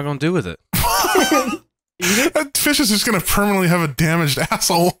 What am I gonna do with it? That fish is just gonna permanently have a damaged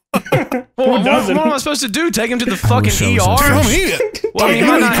asshole. Well, what doesn't? am I supposed to do? Take him to the fucking wish I was ER? Come eat it. Well, you he don't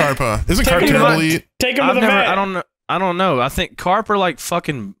might eat not- carp, huh? Isn't Take carp him to terrible the- to eat? Take him to I've the never. vet. I don't know. I don't know. I think carp are like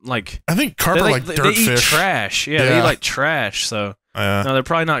fucking like. I think carp are like dirt they eat fish. Trash. Yeah, they eat like trash. So no, they're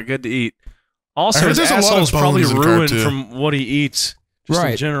probably not good to eat. Also, his asshole's probably ruined from what he eats, just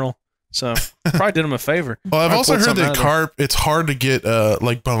in general. So probably did him a favor. Well, I've also heard that carp. It's hard to get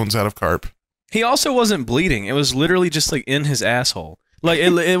like bones out of carp. He also wasn't bleeding. It was literally just like in his asshole. Like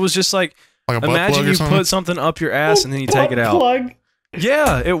it was just like imagine you put something up your ass and then you take it out. Plug.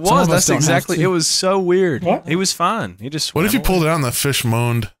 Yeah, it was. That's exactly. It was so weird. What? He was fine. He just. What if you pulled it out and the fish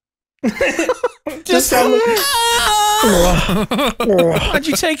moaned? Just Why'd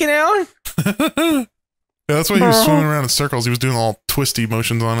you take it out? Yeah, that's why he was swimming around in circles. He was doing all twisty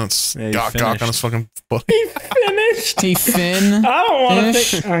motions on it. Gawk on his fucking butt. He finished. He fin. I don't want to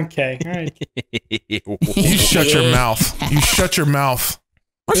think. Okay, all right. You shut your mouth. You shut your mouth.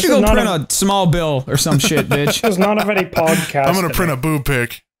 Why don't you go print a small bill or some shit, bitch? This is not a very podcast. I'm gonna print a boob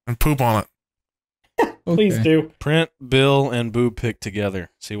pic and poop on it. Please do. Print bill and boob pic together.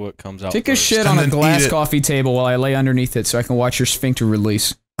 See what comes out. Take a shit on a glass coffee table while I lay underneath it so I can watch your sphincter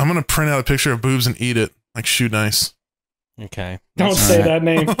release. I'm gonna print out a picture of boobs and eat it like shoe nice. Okay. Don't say that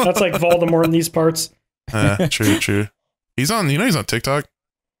name. That's like Voldemort in these parts. True. He's on. You know he's on TikTok.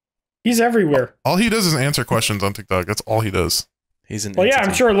 He's everywhere. All he does is answer questions on TikTok. That's all he does. He's an. Well, yeah,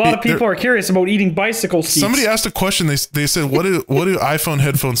 I'm sure a lot of people are curious about eating bicycle seats. Somebody asked a question. They said, "What do iPhone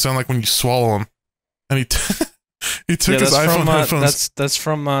headphones sound like when you swallow them?" And he took his iPhone headphones. That's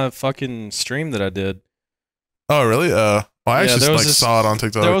from my fucking stream that I did. Oh really? Well, I actually saw it on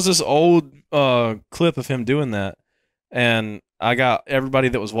TikTok. There was this old clip of him doing that, and I got everybody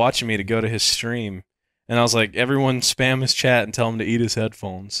that was watching me to go to his stream, and I was like, "Everyone, spam his chat and tell him to eat his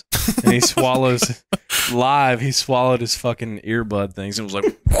headphones." And he swallows live. He swallowed his fucking earbud things and was like,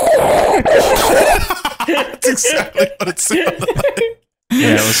 "That's exactly what it sounded like."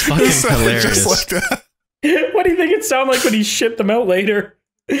 Yeah, it was fucking hilarious. Just like that. What do you think it sounded like when he shipped them out later?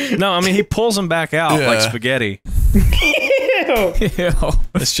 No, I mean he pulls them back out like spaghetti. Ew.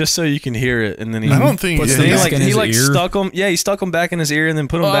 It's just so you can hear it, and then he. I don't think he stuck them. Yeah, he stuck them back in his ear and then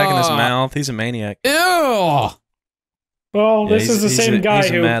put them back in his mouth. He's a maniac. Ew. Well, this is the same guy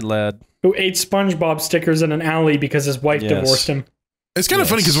who mad lad who ate SpongeBob stickers in an alley because his wife divorced him. It's kind of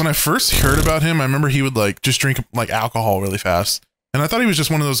funny because when I first heard about him, I remember he would like just drink like alcohol really fast, and I thought he was just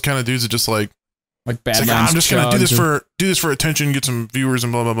one of those kind of dudes that just like bad. I'm just gonna do this for attention, get some viewers,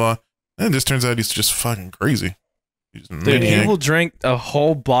 and blah blah blah. And it just turns out he's just fucking crazy. Dude, he will drink a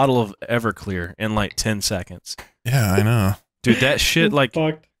whole bottle of Everclear in like 10 seconds. Yeah, I know. Dude, that shit like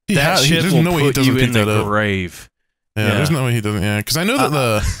shit there's will no way he put you doesn't in the grave. Yeah, there's no way he doesn't. Yeah, because I know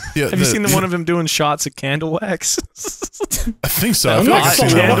that have you seen the one of him doing shots of candle wax? I think so. I feel like I've seen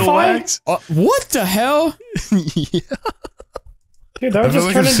candle wax. What the hell? Yeah. Dude, that would just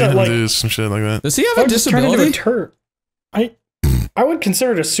turn into like do some shit like that. Does he have a disability? I would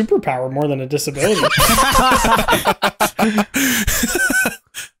consider it a superpower more than a disability.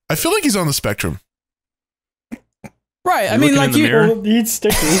 I feel like he's on the spectrum. Right. I mean, like you eat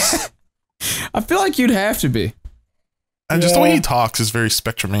stickers. I feel like you'd have to be. And just the way he talks is very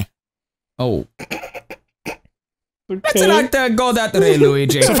spectrumy. Oh. Let's not go that way,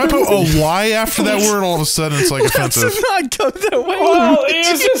 Luigi. So if I put a Y after that word, all of a sudden it's like offensive. Let's not go that way. Well,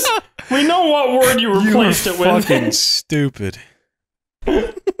 it's just, we know what word you replaced it with. Fucking stupid.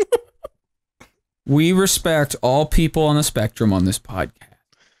 We respect all people on the spectrum on this podcast.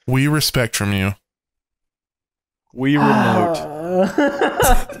 We respect from you. We remote.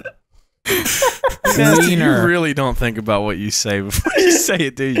 You really don't think about what you say before you say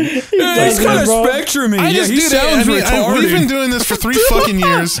it, do you? It's kind of spectrumy. He sounds retarded. We've been doing this for 3 fucking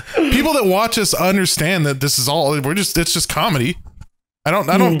years. People that watch us understand that this is all. It's just comedy. I don't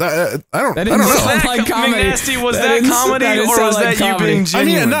know. That didn't sound like comedy. McNasty, was that comedy or was that you being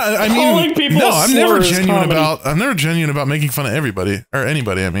genuine? I'm never genuine about making fun of everybody or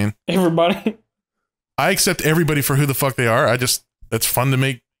anybody. I mean, everybody. I accept everybody for who the fuck they are. It's fun to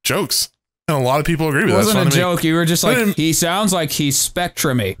make jokes, and a lot of people agree with that. It wasn't a joke. You were just like, he sounds like he's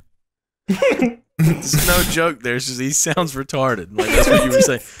spectrumy. There's no joke there. It's just he sounds retarded. Like that's what you were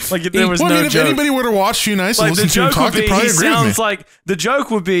saying. Like if there was no joke. If anybody were to watch you nice and listen to him talk, they'd probably agree with me. The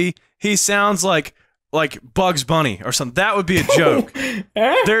joke would be he sounds like Bugs Bunny or something. That would be a joke.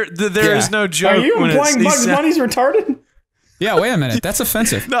 There is no joke. Are you implying Bugs Bunny's retarded? Yeah, wait a minute. That's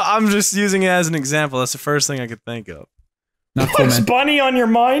offensive. No, I'm just using it as an example. That's the first thing I could think of. Bugs Bunny on your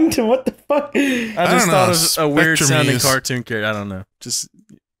mind? What the fuck? I just thought it was a weird sounding cartoon character. I don't know. Just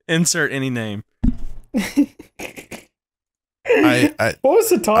insert any name. What was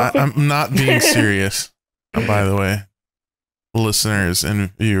the topic? I'm not being serious, by the way, listeners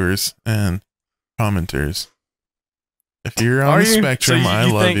and viewers and commenters. If you're on the spectrum, I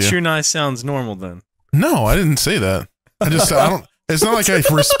love you. You think True Nice sounds normal then? No, I didn't say that. I don't. It's not like I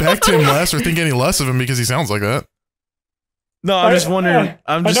respect him less or think any less of him because he sounds like that. No, I'm just wondering.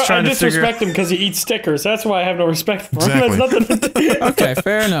 I'm just trying to figure. I disrespect him because he eats stickers. That's why I have no respect for Exactly. him. It's nothing to do. Okay,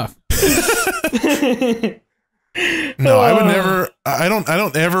 fair enough. No, I would never. I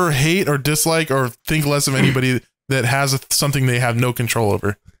don't ever hate or dislike or think less of anybody that has something they have no control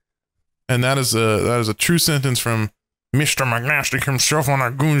over. And that is a true sentence from Mr. McNasty himself on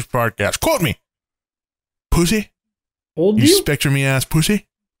our GOONS podcast. Quote me, pussy. You spectrum-y ass pussy.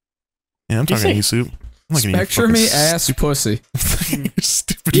 Yeah, I'm talking to you, Soup. Spectrum-y ass pussy.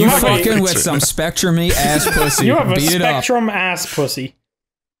 Stupid. You fucking with some spectrum-y ass pussy. You have a Beat it up. spectrum ass pussy.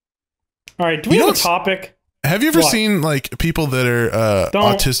 All right, do we have a topic? Have you ever seen like people that are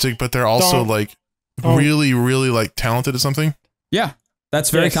autistic, but they're also like really, really like talented at something? Yeah, that's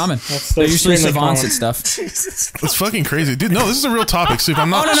very common. They're usually savants at stuff. It's fucking crazy, dude. No, this is a real topic, Soup. I'm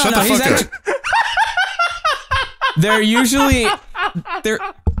not. Shut the fuck up. They're usually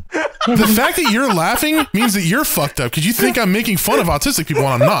The fact that you're laughing means that you're fucked up because you think I'm making fun of autistic people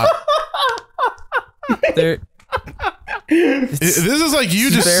when I'm not. This is like you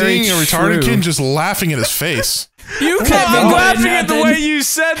just seeing a retarded kid just laughing at his face. You can't be laughing at the way you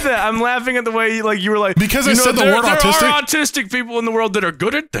said that. I'm laughing at the way you were like, because I said the word autistic. There are autistic people in the world that are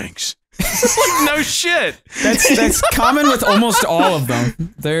good at things. Like, no shit. That's common with almost all of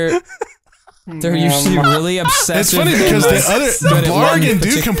them. They're usually really obsessive. It's funny because the Blarg and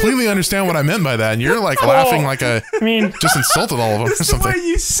Dude completely understand what I meant by that, and you're like laughing like just insulted all of them or something. It's the way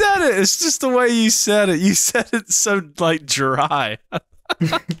you said it. It's just the way you said it. You said it so like dry.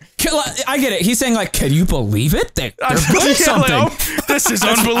 I get it. He's saying like, can you believe it? They're good at something. Like, this is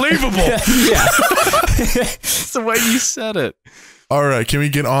unbelievable. Yeah. It's the way you said it. All right, can we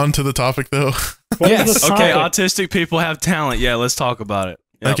get on to the topic though? Yes. Okay, autistic people have talent. Yeah, let's talk about it.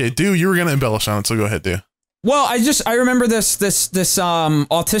 Yep. Okay, Dude, you were gonna embellish on it, so go ahead, Dude. Well, I remember this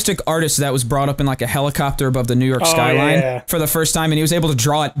autistic artist that was brought up in like a helicopter above the New York skyline for the first time, and he was able to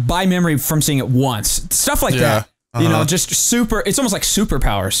draw it by memory from seeing it once. Stuff like that. You know, just super. It's almost like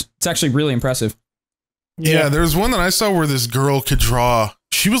superpowers. It's actually really impressive. Yeah, there's one that I saw where this girl could draw.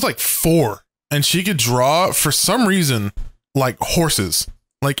 She was like 4, and she could draw for some reason like horses,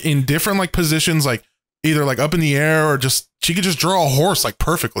 like in different like positions, like either like up in the air or just she could just draw a horse like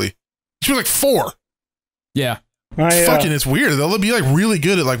perfectly. She was like 4. Yeah, fucking, it's weird. They'll be like really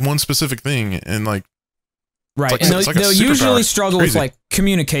good at like one specific thing and like. Right, like, and they'll usually struggle with like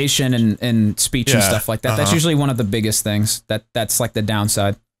communication and speech and stuff like that. That's usually one of the biggest things. That's like the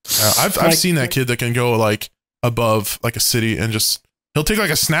downside. I've seen that kid that can go like above like a city and just he'll take like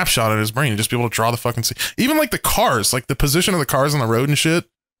a snapshot of his brain and just be able to draw the fucking city. Even like the cars, like the position of the cars on the road and shit.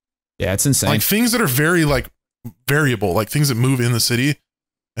 Yeah, it's insane. Like things that are very like variable, like things that move in the city,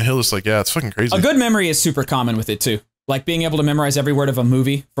 and he'll just like, yeah, it's fucking crazy. A good memory is super common with it too. Like being able to memorize every word of a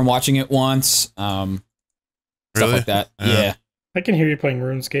movie from watching it once. Stuff like that. Yeah. I can hear you playing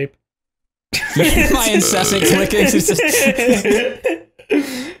RuneScape. My incessant clicking.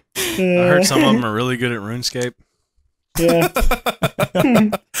 I heard some of them are really good at RuneScape. Yeah.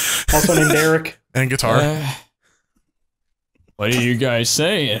 Also named Eric. And guitar. What are you guys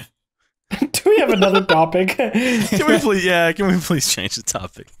saying? Do we have another topic? Can we please change the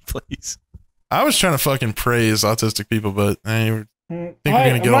topic, please? I was trying to fucking praise autistic people, but I think we're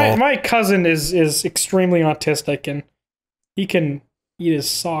gonna get all... My cousin is extremely autistic, and he can eat his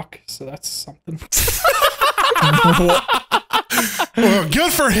sock, so that's something. Well,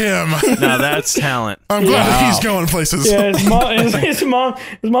 good for him. Now that's talent. I'm glad that he's going places. Yeah, his mom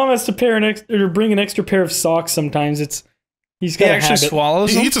has to bring an extra pair of socks sometimes. He's got he actually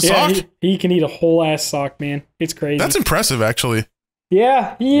swallows them? He eats a sock? He can eat a whole ass sock, man. It's crazy. That's impressive, actually.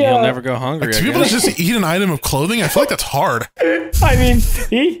 Yeah. He'll never go hungry. Like, to be able to just eat an item of clothing, I feel like that's hard. I mean,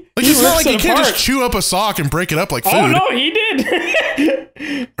 it's not like you can't just chew up a sock and break it up like food. Oh no, he did.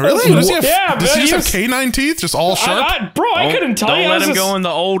 Really? Does he just have canine teeth, just all sharp? I couldn't tell you. Don't let him go in the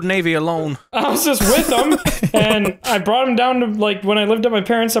Old Navy alone. I was just with him, and I brought him down to like when I lived at my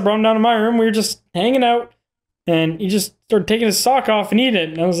parents. I brought him down to my room. We were just hanging out, and he just started taking his sock off and eating it.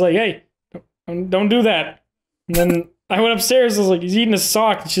 And I was like, "Hey, don't do that." And then I went upstairs. I was like, "He's eating his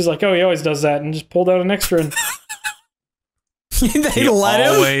sock," and she's like, "Oh, he always does that," and just pulled out an extra. And he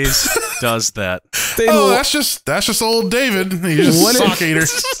always does that. That's just old David. He's just a sock eater.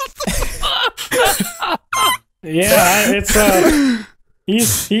 Yeah,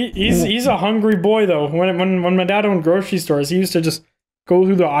 it's he's a hungry boy though. When my dad owned grocery stores, he used to just go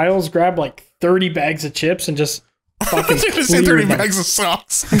through the aisles, grab like 30 bags of chips, and just fucking You're gonna say clear 30 them. bags of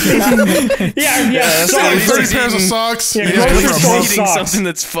socks. Yeah. So Socks. 30 pairs of socks. Yeah, Yeah, grocery for a store month. Eating socks. something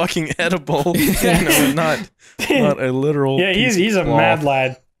that's fucking edible. Not a literal. Yeah, piece he's of a cloth. mad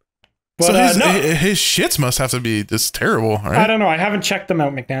lad. But So no, his shits must have to be just terrible, I right? don't know. I haven't checked them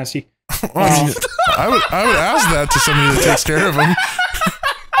out, McNasty. Well, I mean, I would ask that to somebody that takes care of him.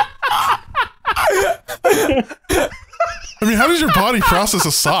 I mean, how does your body process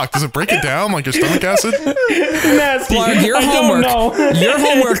a sock? Does it break it down like your stomach acid? Nasty. Blarg, your I don't homework. know. Your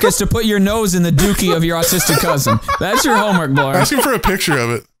homework is to put your nose in the dookie of your autistic cousin. That's your homework, Blarg. Ask him for a picture of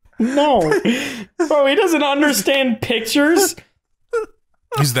it. No. Bro, he doesn't understand pictures.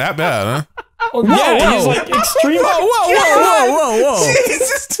 He's that bad, huh? Oh, yeah, he's like extreme. Whoa.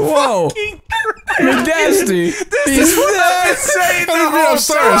 Jesus Whoa. fucking Nasty. This is what I've been saying the whole I'm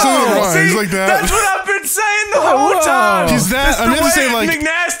sorry, I said it time. wrong. He's like that. That's what I've been saying the whole Whoa. time. He's that. I meant to say like.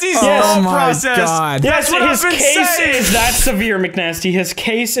 McNasty's Yes. thought Oh my process. God. Yes, That's what his I've been case saying. is that severe, McNasty. His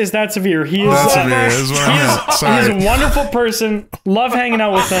case is that severe. He is That's severe. Is what I meant. He's Sorry. a wonderful person. Love hanging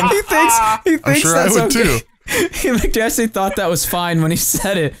out with him. He thinks I'm sure I that's would okay. too. McNasty thought that was fine when he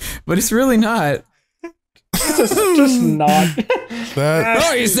said it, but it's really not. Just not. That.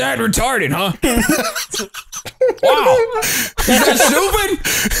 Oh, he's that retarded, huh? Wow. He's that stupid?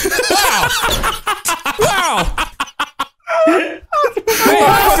 Wow. Man,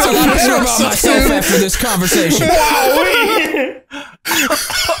 I feel a lot better about myself after this conversation.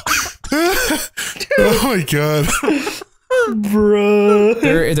 Oh my god.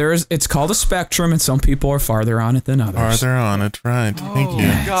 Bruh. It's called a spectrum, and some people are farther on it than others. Farther on it, right? Thank you.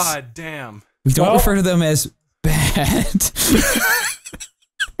 God damn. We don't Well- refer to them as bad.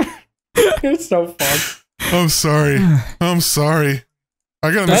 It's so fun. I'm sorry. I'm sorry.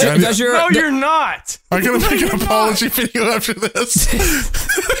 I gotta make, Does your, No, you're not. I gotta make an apology video after this.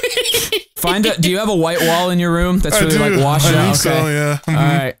 do you have a white wall in your room that's I really do. like washed I out? think so, yeah. All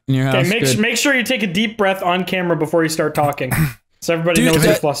right, in your house. Okay, good. make sure you take a deep breath on camera before you start talking, so everybody Dude, knows that-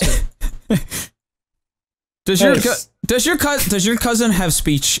 you're flustered. Does your cousin have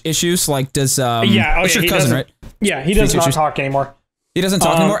speech issues? Like, does Yeah, it's your he cousin, doesn't- right? Yeah, he does Speech not issues. talk anymore. He doesn't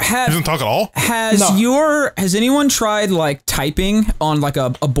talk anymore. He doesn't talk at all? Has No. anyone tried like typing on like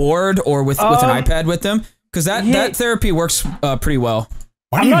a board or with an iPad with them? Because that therapy works pretty well.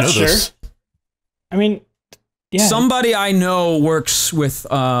 Why do I'm you not know sure. this? I mean, yeah. Somebody I know works with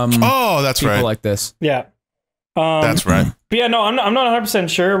Oh, that's people right. like this. Yeah. That's right. But yeah, no, I'm not 100%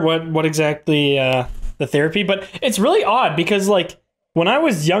 sure what exactly the therapy, but it's really odd because like when I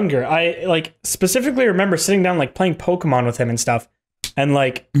was younger, I like specifically remember sitting down like playing Pokemon with him and stuff. And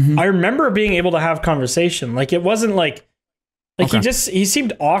like I remember being able to have conversation. Like it wasn't like Okay. he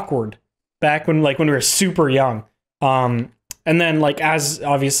seemed awkward back when we were super young. And then like as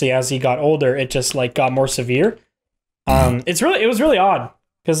he got older, it just like got more severe. It was really odd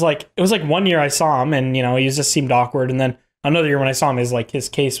because like it was like one year I saw him and he just seemed awkward, and then another year when I saw him his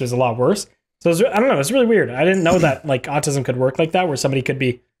case was a lot worse. So I don't know, it's really weird. I didn't know that like autism could work like that, where somebody could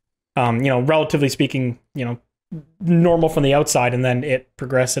be relatively speaking, normal from the outside, and then it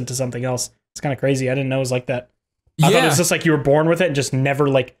progressed into something else. It's kind of crazy. I didn't know it was like that. I thought it was just like you were born with it and just never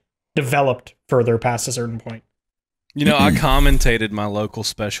like developed further past a certain point. I commentated my local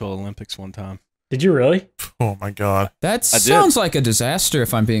Special Olympics one time. Did you really? Oh my god. That sounds like a disaster,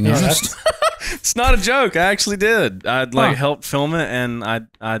 if I'm being honest. It's not a joke. I actually did. I'd helped film it, and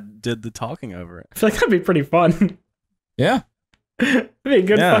I did the talking over it. I feel like that'd be pretty fun. Yeah. It'd be a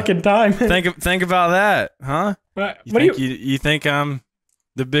good fucking time. Think about that, huh? You think I'm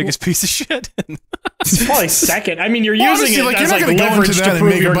the biggest piece of shit? It's probably second. I mean, you're Well, using honestly, it like, as you're like not gonna go into leverage that to and prove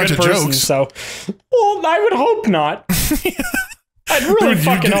make a you're a bunch good of person. jokes. So, well, I would hope not. I'd really Dude,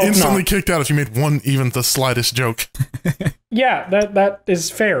 fucking you'd get hope instantly not. kicked out if you made even the slightest joke. Yeah, that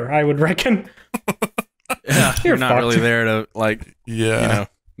is fair. I would reckon. Yeah, you're not fucked. really there to make You're not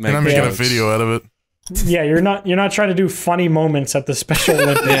making a jokes. video out of it. Yeah, you're not trying to do funny moments at the Special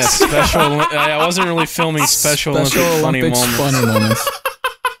Olympics. Yeah, I wasn't really filming Special Olympic funny Olympics moments. funny moments.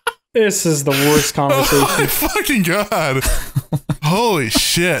 This is the worst Oh conversation. my fucking god. Holy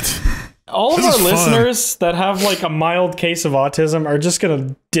shit. All of This our is fun. listeners that have like a mild case of autism are just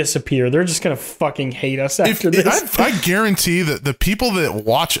gonna disappear. They're just gonna fucking hate us after this. I guarantee that the people that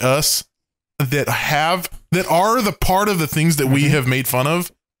watch us that are the part of the things that we have made fun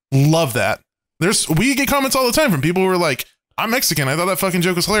of love that. We get comments all the time from people who are like, I'm Mexican. I thought that fucking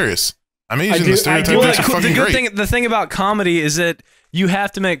joke was hilarious. I'm Asian. The stereotype Well, jokes are fucking great. the thing about comedy is that you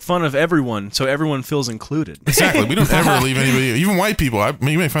have to make fun of everyone, so everyone feels included. Exactly. We don't ever leave anybody, even white people.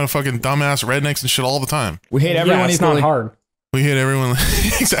 We make fun of fucking dumbass rednecks and shit all the time. We hate Yeah, everyone it's equally. not hard. We hate everyone.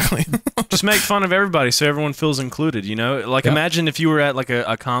 Exactly. Just make fun of everybody so everyone feels included, you know? Like, imagine if you were at, like,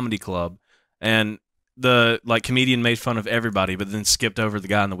 a comedy club and the, like, comedian made fun of everybody but then skipped over the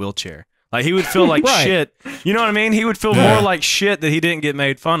guy in the wheelchair. Like, he would feel like shit. You know what I mean? He would feel more like shit that he didn't get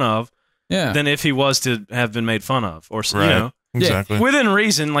made fun of than if he was to have been made fun of. Or, you know? Exactly. Within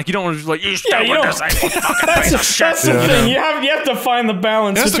reason. Like, you don't want to be like, you that's the thing. You have to find the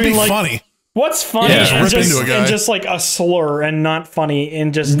balance it has between, to be like, funny. what's funny and just like a slur and not funny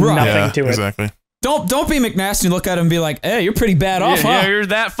and just nothing to it. Exactly. Don't be McNasty and look at him and be like, hey, you're pretty bad off, huh? Yeah, you're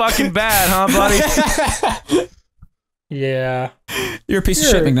that fucking bad, huh, buddy? Yeah. You're a piece of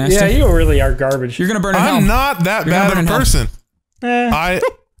shit, McNasty. Yeah, you really are garbage. You're gonna burn in hell. I'm not that bad of a person.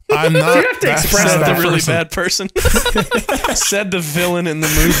 I'm not you have to express the that really bad person. Said the villain in the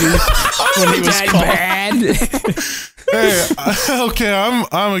movie when he was bad. Hey, okay,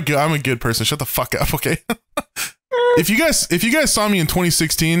 I'm a good person. Shut the fuck up, okay? If you guys saw me in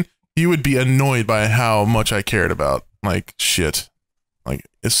 2016, you would be annoyed by how much I cared about like shit, like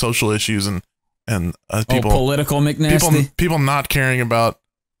social issues and people political McNasty. people not caring about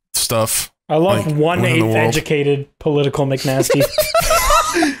stuff. I love like, 1/8 educated political McNasty.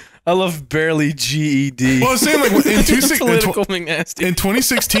 I love barely GED. Well, I was saying like in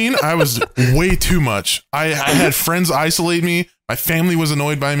 2016, I was way too much. I had friends isolate me. My family was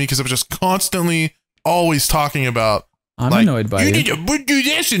annoyed by me because I was just constantly always talking about. I'm like, annoyed by you. You need to do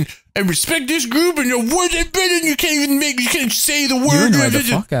this and respect this group and the word that better. You can't say the word. You annoyed the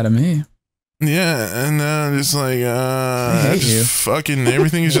fuck out of me. Yeah, and it's like I hate you. fucking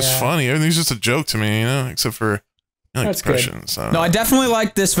everything is just funny. Everything's just a joke to me, you know, except for. That's good. No, I definitely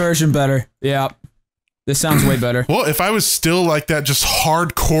like this version better. Yeah. This sounds way better. Well, if I was still like that, just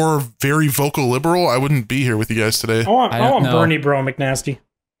hardcore, very vocal liberal, I wouldn't be here with you guys today. I want Bernie Bro McNasty.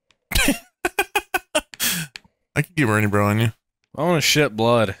 I could get Bernie Bro on you. I want to shit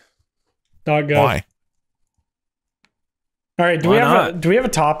blood. Doggone. Why? All right, do we have a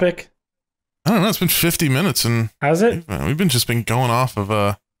topic? I don't know. It's been 50 minutes and has it? We've been going off of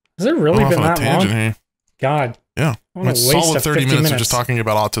Has it really been that long? Here. God. Yeah. What a solid waste 30 of minutes of just talking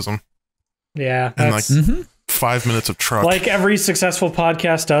about autism. Yeah. And like 5 minutes of truck. Like every successful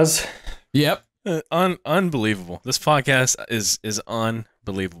podcast does. Yep. Unbelievable. This podcast is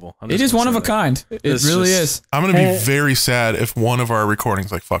unbelievable. It is one of a kind. It really is. I'm going to be very sad if one of our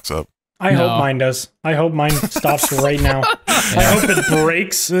recordings like fucks up. I hope mine does. I hope mine stops right now. I hope it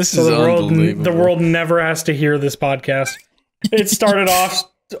breaks so the world never has to hear this podcast. It started off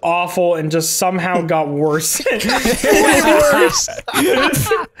awful and just somehow got worse. I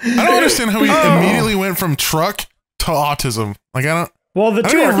don't understand how we immediately went from truck to autism. Like I don't. Well, the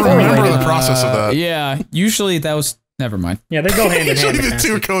two I don't even remember the process of that. Yeah, usually that was. Never mind. Yeah, they go hand in hand. Usually the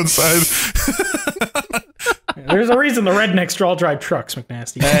two coincide. There's a reason the rednecks all drive trucks,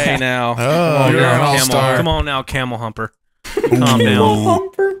 McNasty. Hey now. Oh, you're an all-star. Come on now, camel humper. Calm down.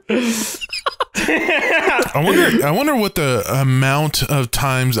 I wonder what the amount of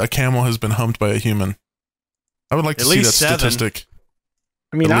times a camel has been humped by a human. I would like to see that statistic.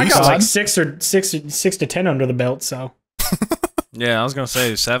 I mean, I got like 6 to 10 under the belt, so. Yeah, I was gonna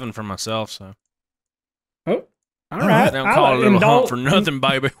say 7 for myself, so. Oh, all right. Don't call it a little hump for nothing,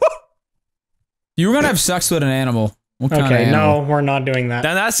 baby. You were gonna have sex with an animal. What kind of no, animal? we're not doing that.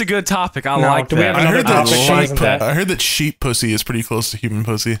 Now that's a good topic. I like do we that. have another topic? I heard that sheep pussy is pretty close to human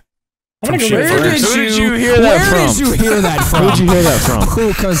pussy. Where did you hear that from? Where did you hear that from? Where'd you hear that from? Cool,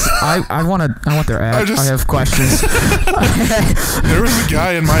 because I want their ad. I have questions. There was a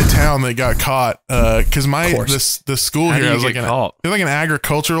guy in my town that got caught because the school here has like an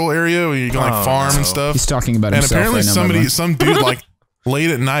agricultural area where you can like farm and stuff. He's talking about and himself. And apparently some dude like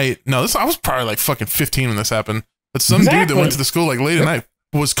late at night. No, I was probably like fucking 15 when this happened. But some dude that went to the school like late at night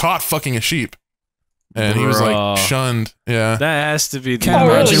was caught fucking a sheep. And he was like shunned. Yeah. That has to be the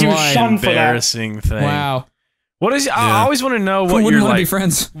most embarrassing thing. Wow. What is I always want to know what you're like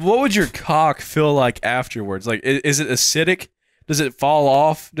friends. What would your cock feel like afterwards? Like is it acidic? Does it fall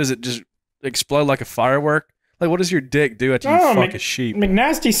off? Does it just explode like a firework? Like what does your dick do after you fuck a sheep?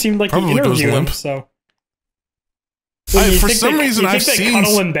 McNasty seemed like he interviewed him, so for some reason I've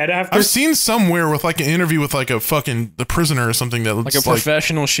cuddle in bed after? I've seen somewhere with like an interview with like a fucking the prisoner or something that looks like a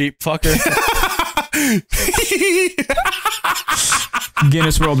professional sheep fucker.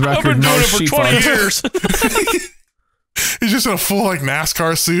 Guinness World Record. I've been doing it for 20 years. He's just in a full like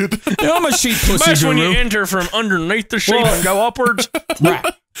NASCAR suit. Yeah, I'm a sheep pussy Best guru. when you enter from underneath the sheep and go upwards.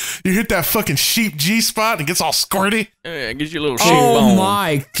 You hit that fucking sheep G spot and it gets all squirty. Yeah, get your little sheep Oh bone.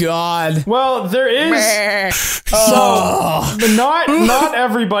 my god. Well, there is so not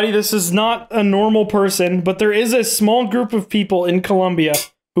everybody. This is not a normal person, but there is a small group of people in Colombia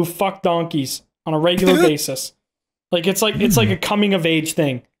who fuck donkeys on a regular basis. Like it's like a coming of age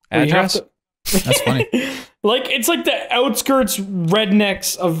thing. Address? That's funny. Like it's like the outskirts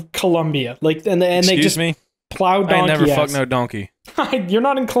rednecks of Colombia. Like and they Excuse just me? plow donkey I ain't never ass. fucked no donkey. You're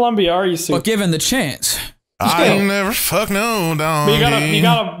not in Colombia, are you, Sue? But given the chance. I ain't never fuck no donkey. You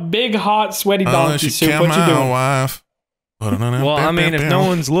got a big, hot, sweaty donkey, Unless you Sue. count What you my doing? wife. Well, I mean, if no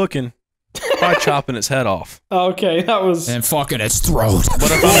one's looking, probably chopping its head off. Okay, that was... And fucking its throat. But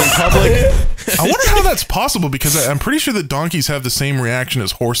if I'm in public, I wonder how that's possible because I'm pretty sure that donkeys have the same reaction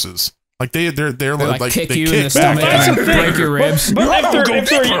as horses. Like they're Like kick they you in the kick back. stomach That's and the thing. break your ribs. But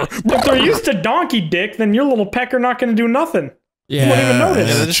if they're used to donkey dick, then your little pecker not going to do nothing. Yeah. won't even notice.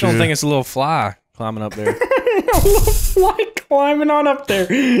 yeah, they just don't true. think it's a little fly climbing up there. A little fly climbing on up there,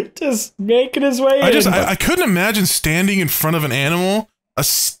 just making his way in. I couldn't imagine standing in front of an animal, a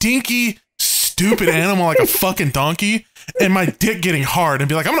stinky, stupid animal like a fucking donkey, and my dick getting hard and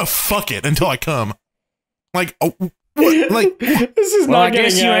be like, I'm gonna fuck it until I come. Like, what? Like, This is Well, not I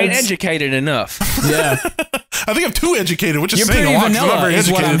guess getting you ain't ads. educated enough. Yeah. I think I'm too educated, which is You're saying pretty a lot 'cause I'm not vanilla very is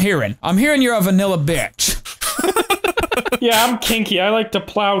what I'm educated. hearing. I'm hearing you're a vanilla bitch. Yeah, I'm kinky. I like to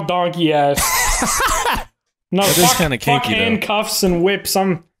plow donkey ass. No, That is fuck, kinda fuck kinky, though. handcuffs and whips.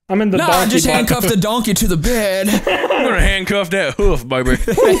 I'm in the No, donkey just butt. handcuff the donkey to the bed. I'm gonna handcuff that hoof, baby.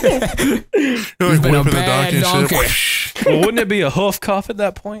 You're like been a whipping the bad donkey and donkey. shit. Well, wouldn't it be a hoof cuff at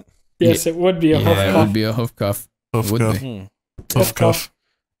that point? Yes, it would be a hoof Yeah, it cuff. would be a hoof cuff. Hoof Would cuff. be. Hoof cuff.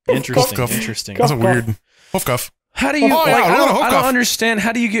 Interesting. cuff. Interesting. That's a Cuff. weird hoof cuff. How do you? Oh, yeah, like, I got a hoof I cuff. don't understand.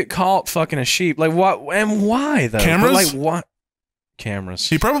 How do you get caught fucking a sheep? Like what and why though? But, Cameras? like what? Cameras.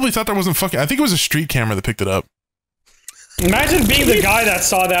 He probably thought there wasn't fucking. I think it was a street camera that picked it up. Imagine being the guy that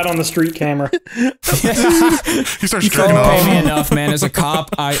saw that on the street camera. He starts You jerking couldn't pay me off. enough, man. As a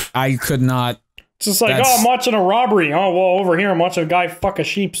cop, I could not. It's just like, That's- oh, I'm watching a robbery. Oh, well, over here I'm watching a guy fuck a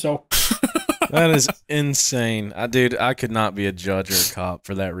sheep. So That is insane. Dude, I could not be a judge or a cop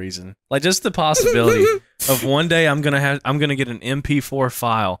for that reason. Like just the possibility of one day I'm gonna get an MP4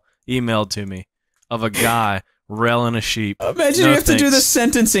 file emailed to me of a guy railing a sheep. Imagine No you have to do the thanks.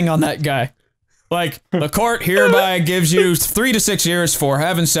 sentencing on that guy. Like, the court hereby gives you 3 to 6 years for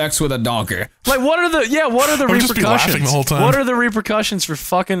having sex with a donkey. Like what are the would just be laughing repercussions? the whole time. What are the repercussions for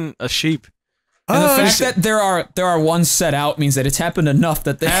fucking a sheep? And the fact that there are ones set out means that it's happened enough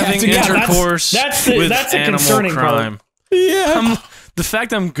that they Having have to get intercourse that's with the animal concerning part. crime. Yeah. The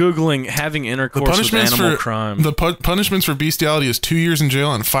fact I'm googling having The intercourse with punishments animal for crime. the punishments for bestiality is 2 years in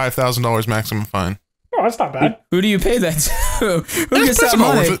jail and $5,000 maximum fine. Oh, that's not bad. Who do you pay that to? Who gets That's that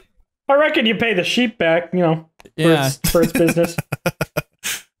about money? worth it. I reckon you pay the sheep back, for Yeah. for its business.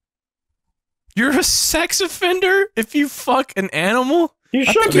 You're a sex offender if you fuck an animal? You I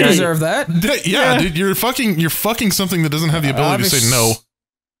should think be. you deserve that. Yeah, dude, you're fucking something that doesn't have the ability to say no.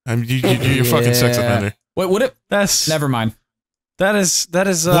 You're a fucking sex Yeah. offender. Wait, what if? That's Never mind. that is What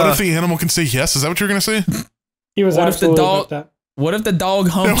if the animal can say yes? Is that what you're gonna say? He was What if the absolutely dog- like that. What if the dog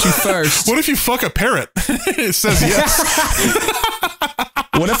humped you first? What if you fuck a parrot? It says yes.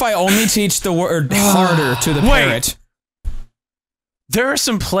 What if I only teach the word harder to the Wait. parrot? there are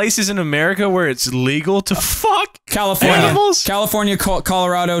some places in America where it's legal to fuck California, animals. California,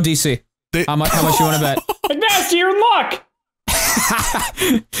 Colorado, DC. They- How much you want to bet? Like, Nasty, you're in luck.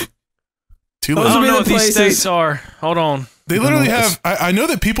 Too Those I late. don't would be know the what these places- states are. Hold on. They literally have. I know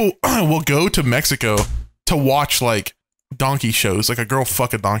that people will go to Mexico to watch like donkey shows, like a girl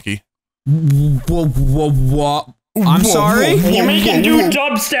fuck a donkey. Whoa. I'm sorry? You make it do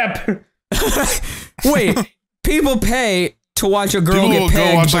dubstep. Wait, people pay to watch a girl People will get go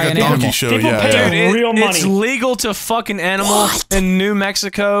pegged watch by like a an donkey animal. show. People Yeah, pay yeah. it. Real It's money. legal to fuck an animal in New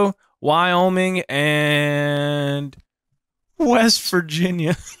Mexico, Wyoming, and West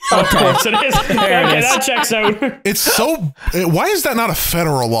Virginia. Of course it is. There it Okay, is. that checks out. It's so. Why is that not a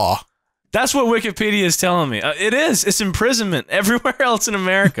federal law? That's what Wikipedia is telling me. It is. It's imprisonment everywhere else in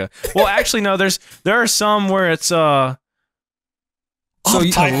America. Well, actually, no. There are some where it's up to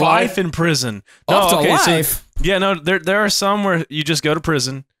high five. life in prison. No, Up to okay, so- life? yeah, no. There are some where you just go to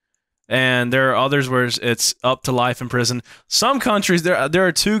prison, and there are others where it's up to life in prison. Some countries there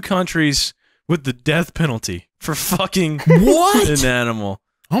are 2 countries with the death penalty for fucking What? an animal.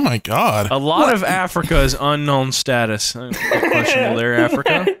 Oh my god. A lot of Africa is unknown status. Questionable there,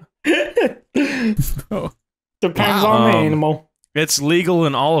 Africa. Depends Wow. on the animal. It's legal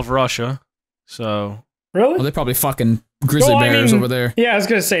in all of Russia, so Well, Really? they probably fucking grizzly bears over there. Yeah, I was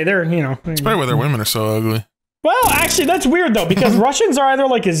gonna say they're It's probably why their women are so ugly. Well, actually, that's weird though because Russians are either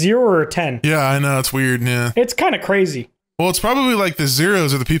like a 0 or a 10. Yeah, I know, it's weird. Yeah. It's kind of crazy. Well, it's probably like the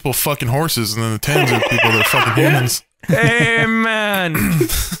 0s are the people fucking horses, and then the 10s are the people that are fucking humans. Hey man,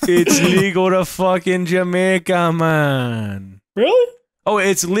 it's legal to fuck in Jamaica, man. Really? Oh,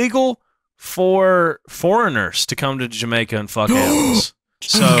 it's legal for foreigners to come to Jamaica and fuck animals.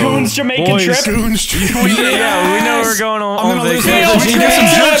 So, Goons Jamaican trip. Goons trip. Yeah, we know we're going on lose vacation. my- We can get some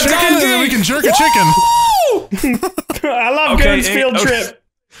jerk chicken, and then we can jerk a chicken. I love Okay, Goons field trip.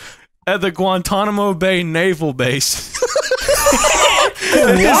 At the Guantanamo Bay Naval Base.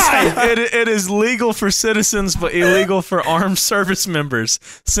 Why? It is legal for citizens, but illegal for armed service members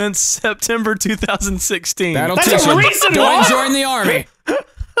since September 2016. That'll That's teach a you. reason Don't why. join the army.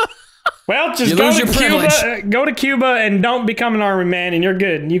 Well, just You go lose to your Cuba. privilege. Go to Cuba and don't become an army man, and you're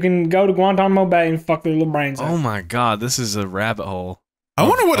good. You can go to Guantanamo Bay and fuck their little brains out. Oh my god, this is a rabbit hole. I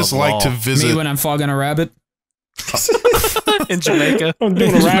wonder what it's like to Me visit. when I'm fogging a rabbit. In Jamaica. I'm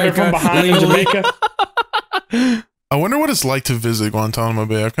doing a rabbit from behind in Legally. Jamaica. I wonder what it's like to visit Guantanamo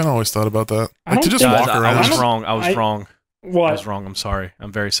Bay. I've kind of always thought about that. I Like to don't just think- walk I around. was wrong. I was I- wrong. I What? was wrong. I'm sorry.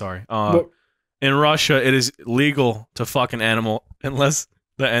 I'm very sorry. What? In Russia, it is legal to fuck an animal unless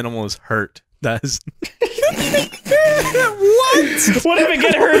the animal is hurt. That is What if it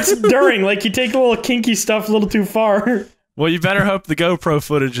get hurts during? Like you take a little kinky stuff a little too far. well. You better hope the GoPro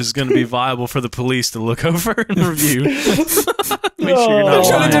footage is going to be viable for the police to look over and review. Make sure you're Oh, not I'm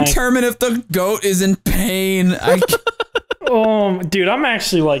trying to lying. determine if the goat is in pain. Dude, I'm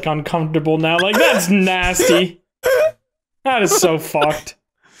actually like uncomfortable now. Like that's nasty. That is so fucked.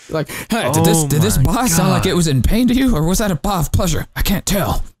 Like, hey, did this my boss sound like God. it was in pain to you, or was that a bar of pleasure? I can't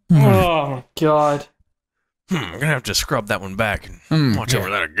tell. Oh my god. I'm gonna have to scrub that one back and watch over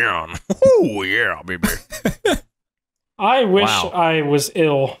that again. Oh yeah, baby. I wish Wow. I was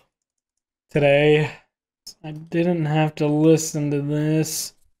ill today. I didn't have to listen to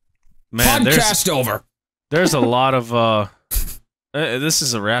this. Man, Podcast over. there's a lot of this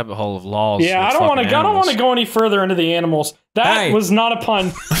is a rabbit hole of laws. Yeah, with I don't want to. fucking I don't want to animals. go any further into the animals. That Hey. was not a pun.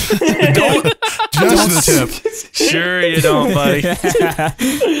 Just the tip. Sure you don't, buddy.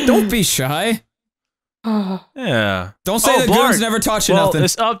 Don't be shy. Yeah. Don't say Oh, that Blarg. Goons never taught you Well, nothing.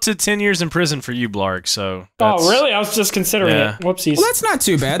 it's up to 10 years in prison for you, Blarg. So. That's, Oh, really? I was just considering Yeah. it. Whoopsies. Well, that's not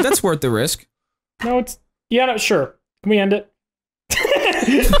too bad. That's worth the risk. No, it's. Yeah, no, sure. Can we end it?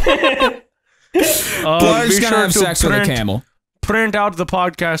 Blarg's be gonna sure have to sex with a print- camel. Print out the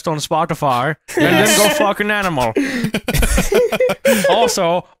podcast on Spotify and then go fuck an animal.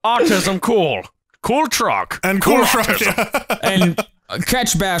 Also, autism cool. Cool truck. And cool truck. And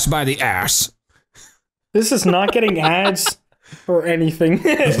catch bass by the ass. This is not getting ads or anything.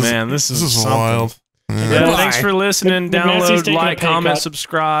 Man, this is This is something. wild. Yeah, Goodbye. thanks for listening. McNasty's Download, taking a like, pay comment, cut.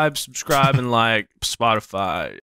 subscribe, and like Spotify.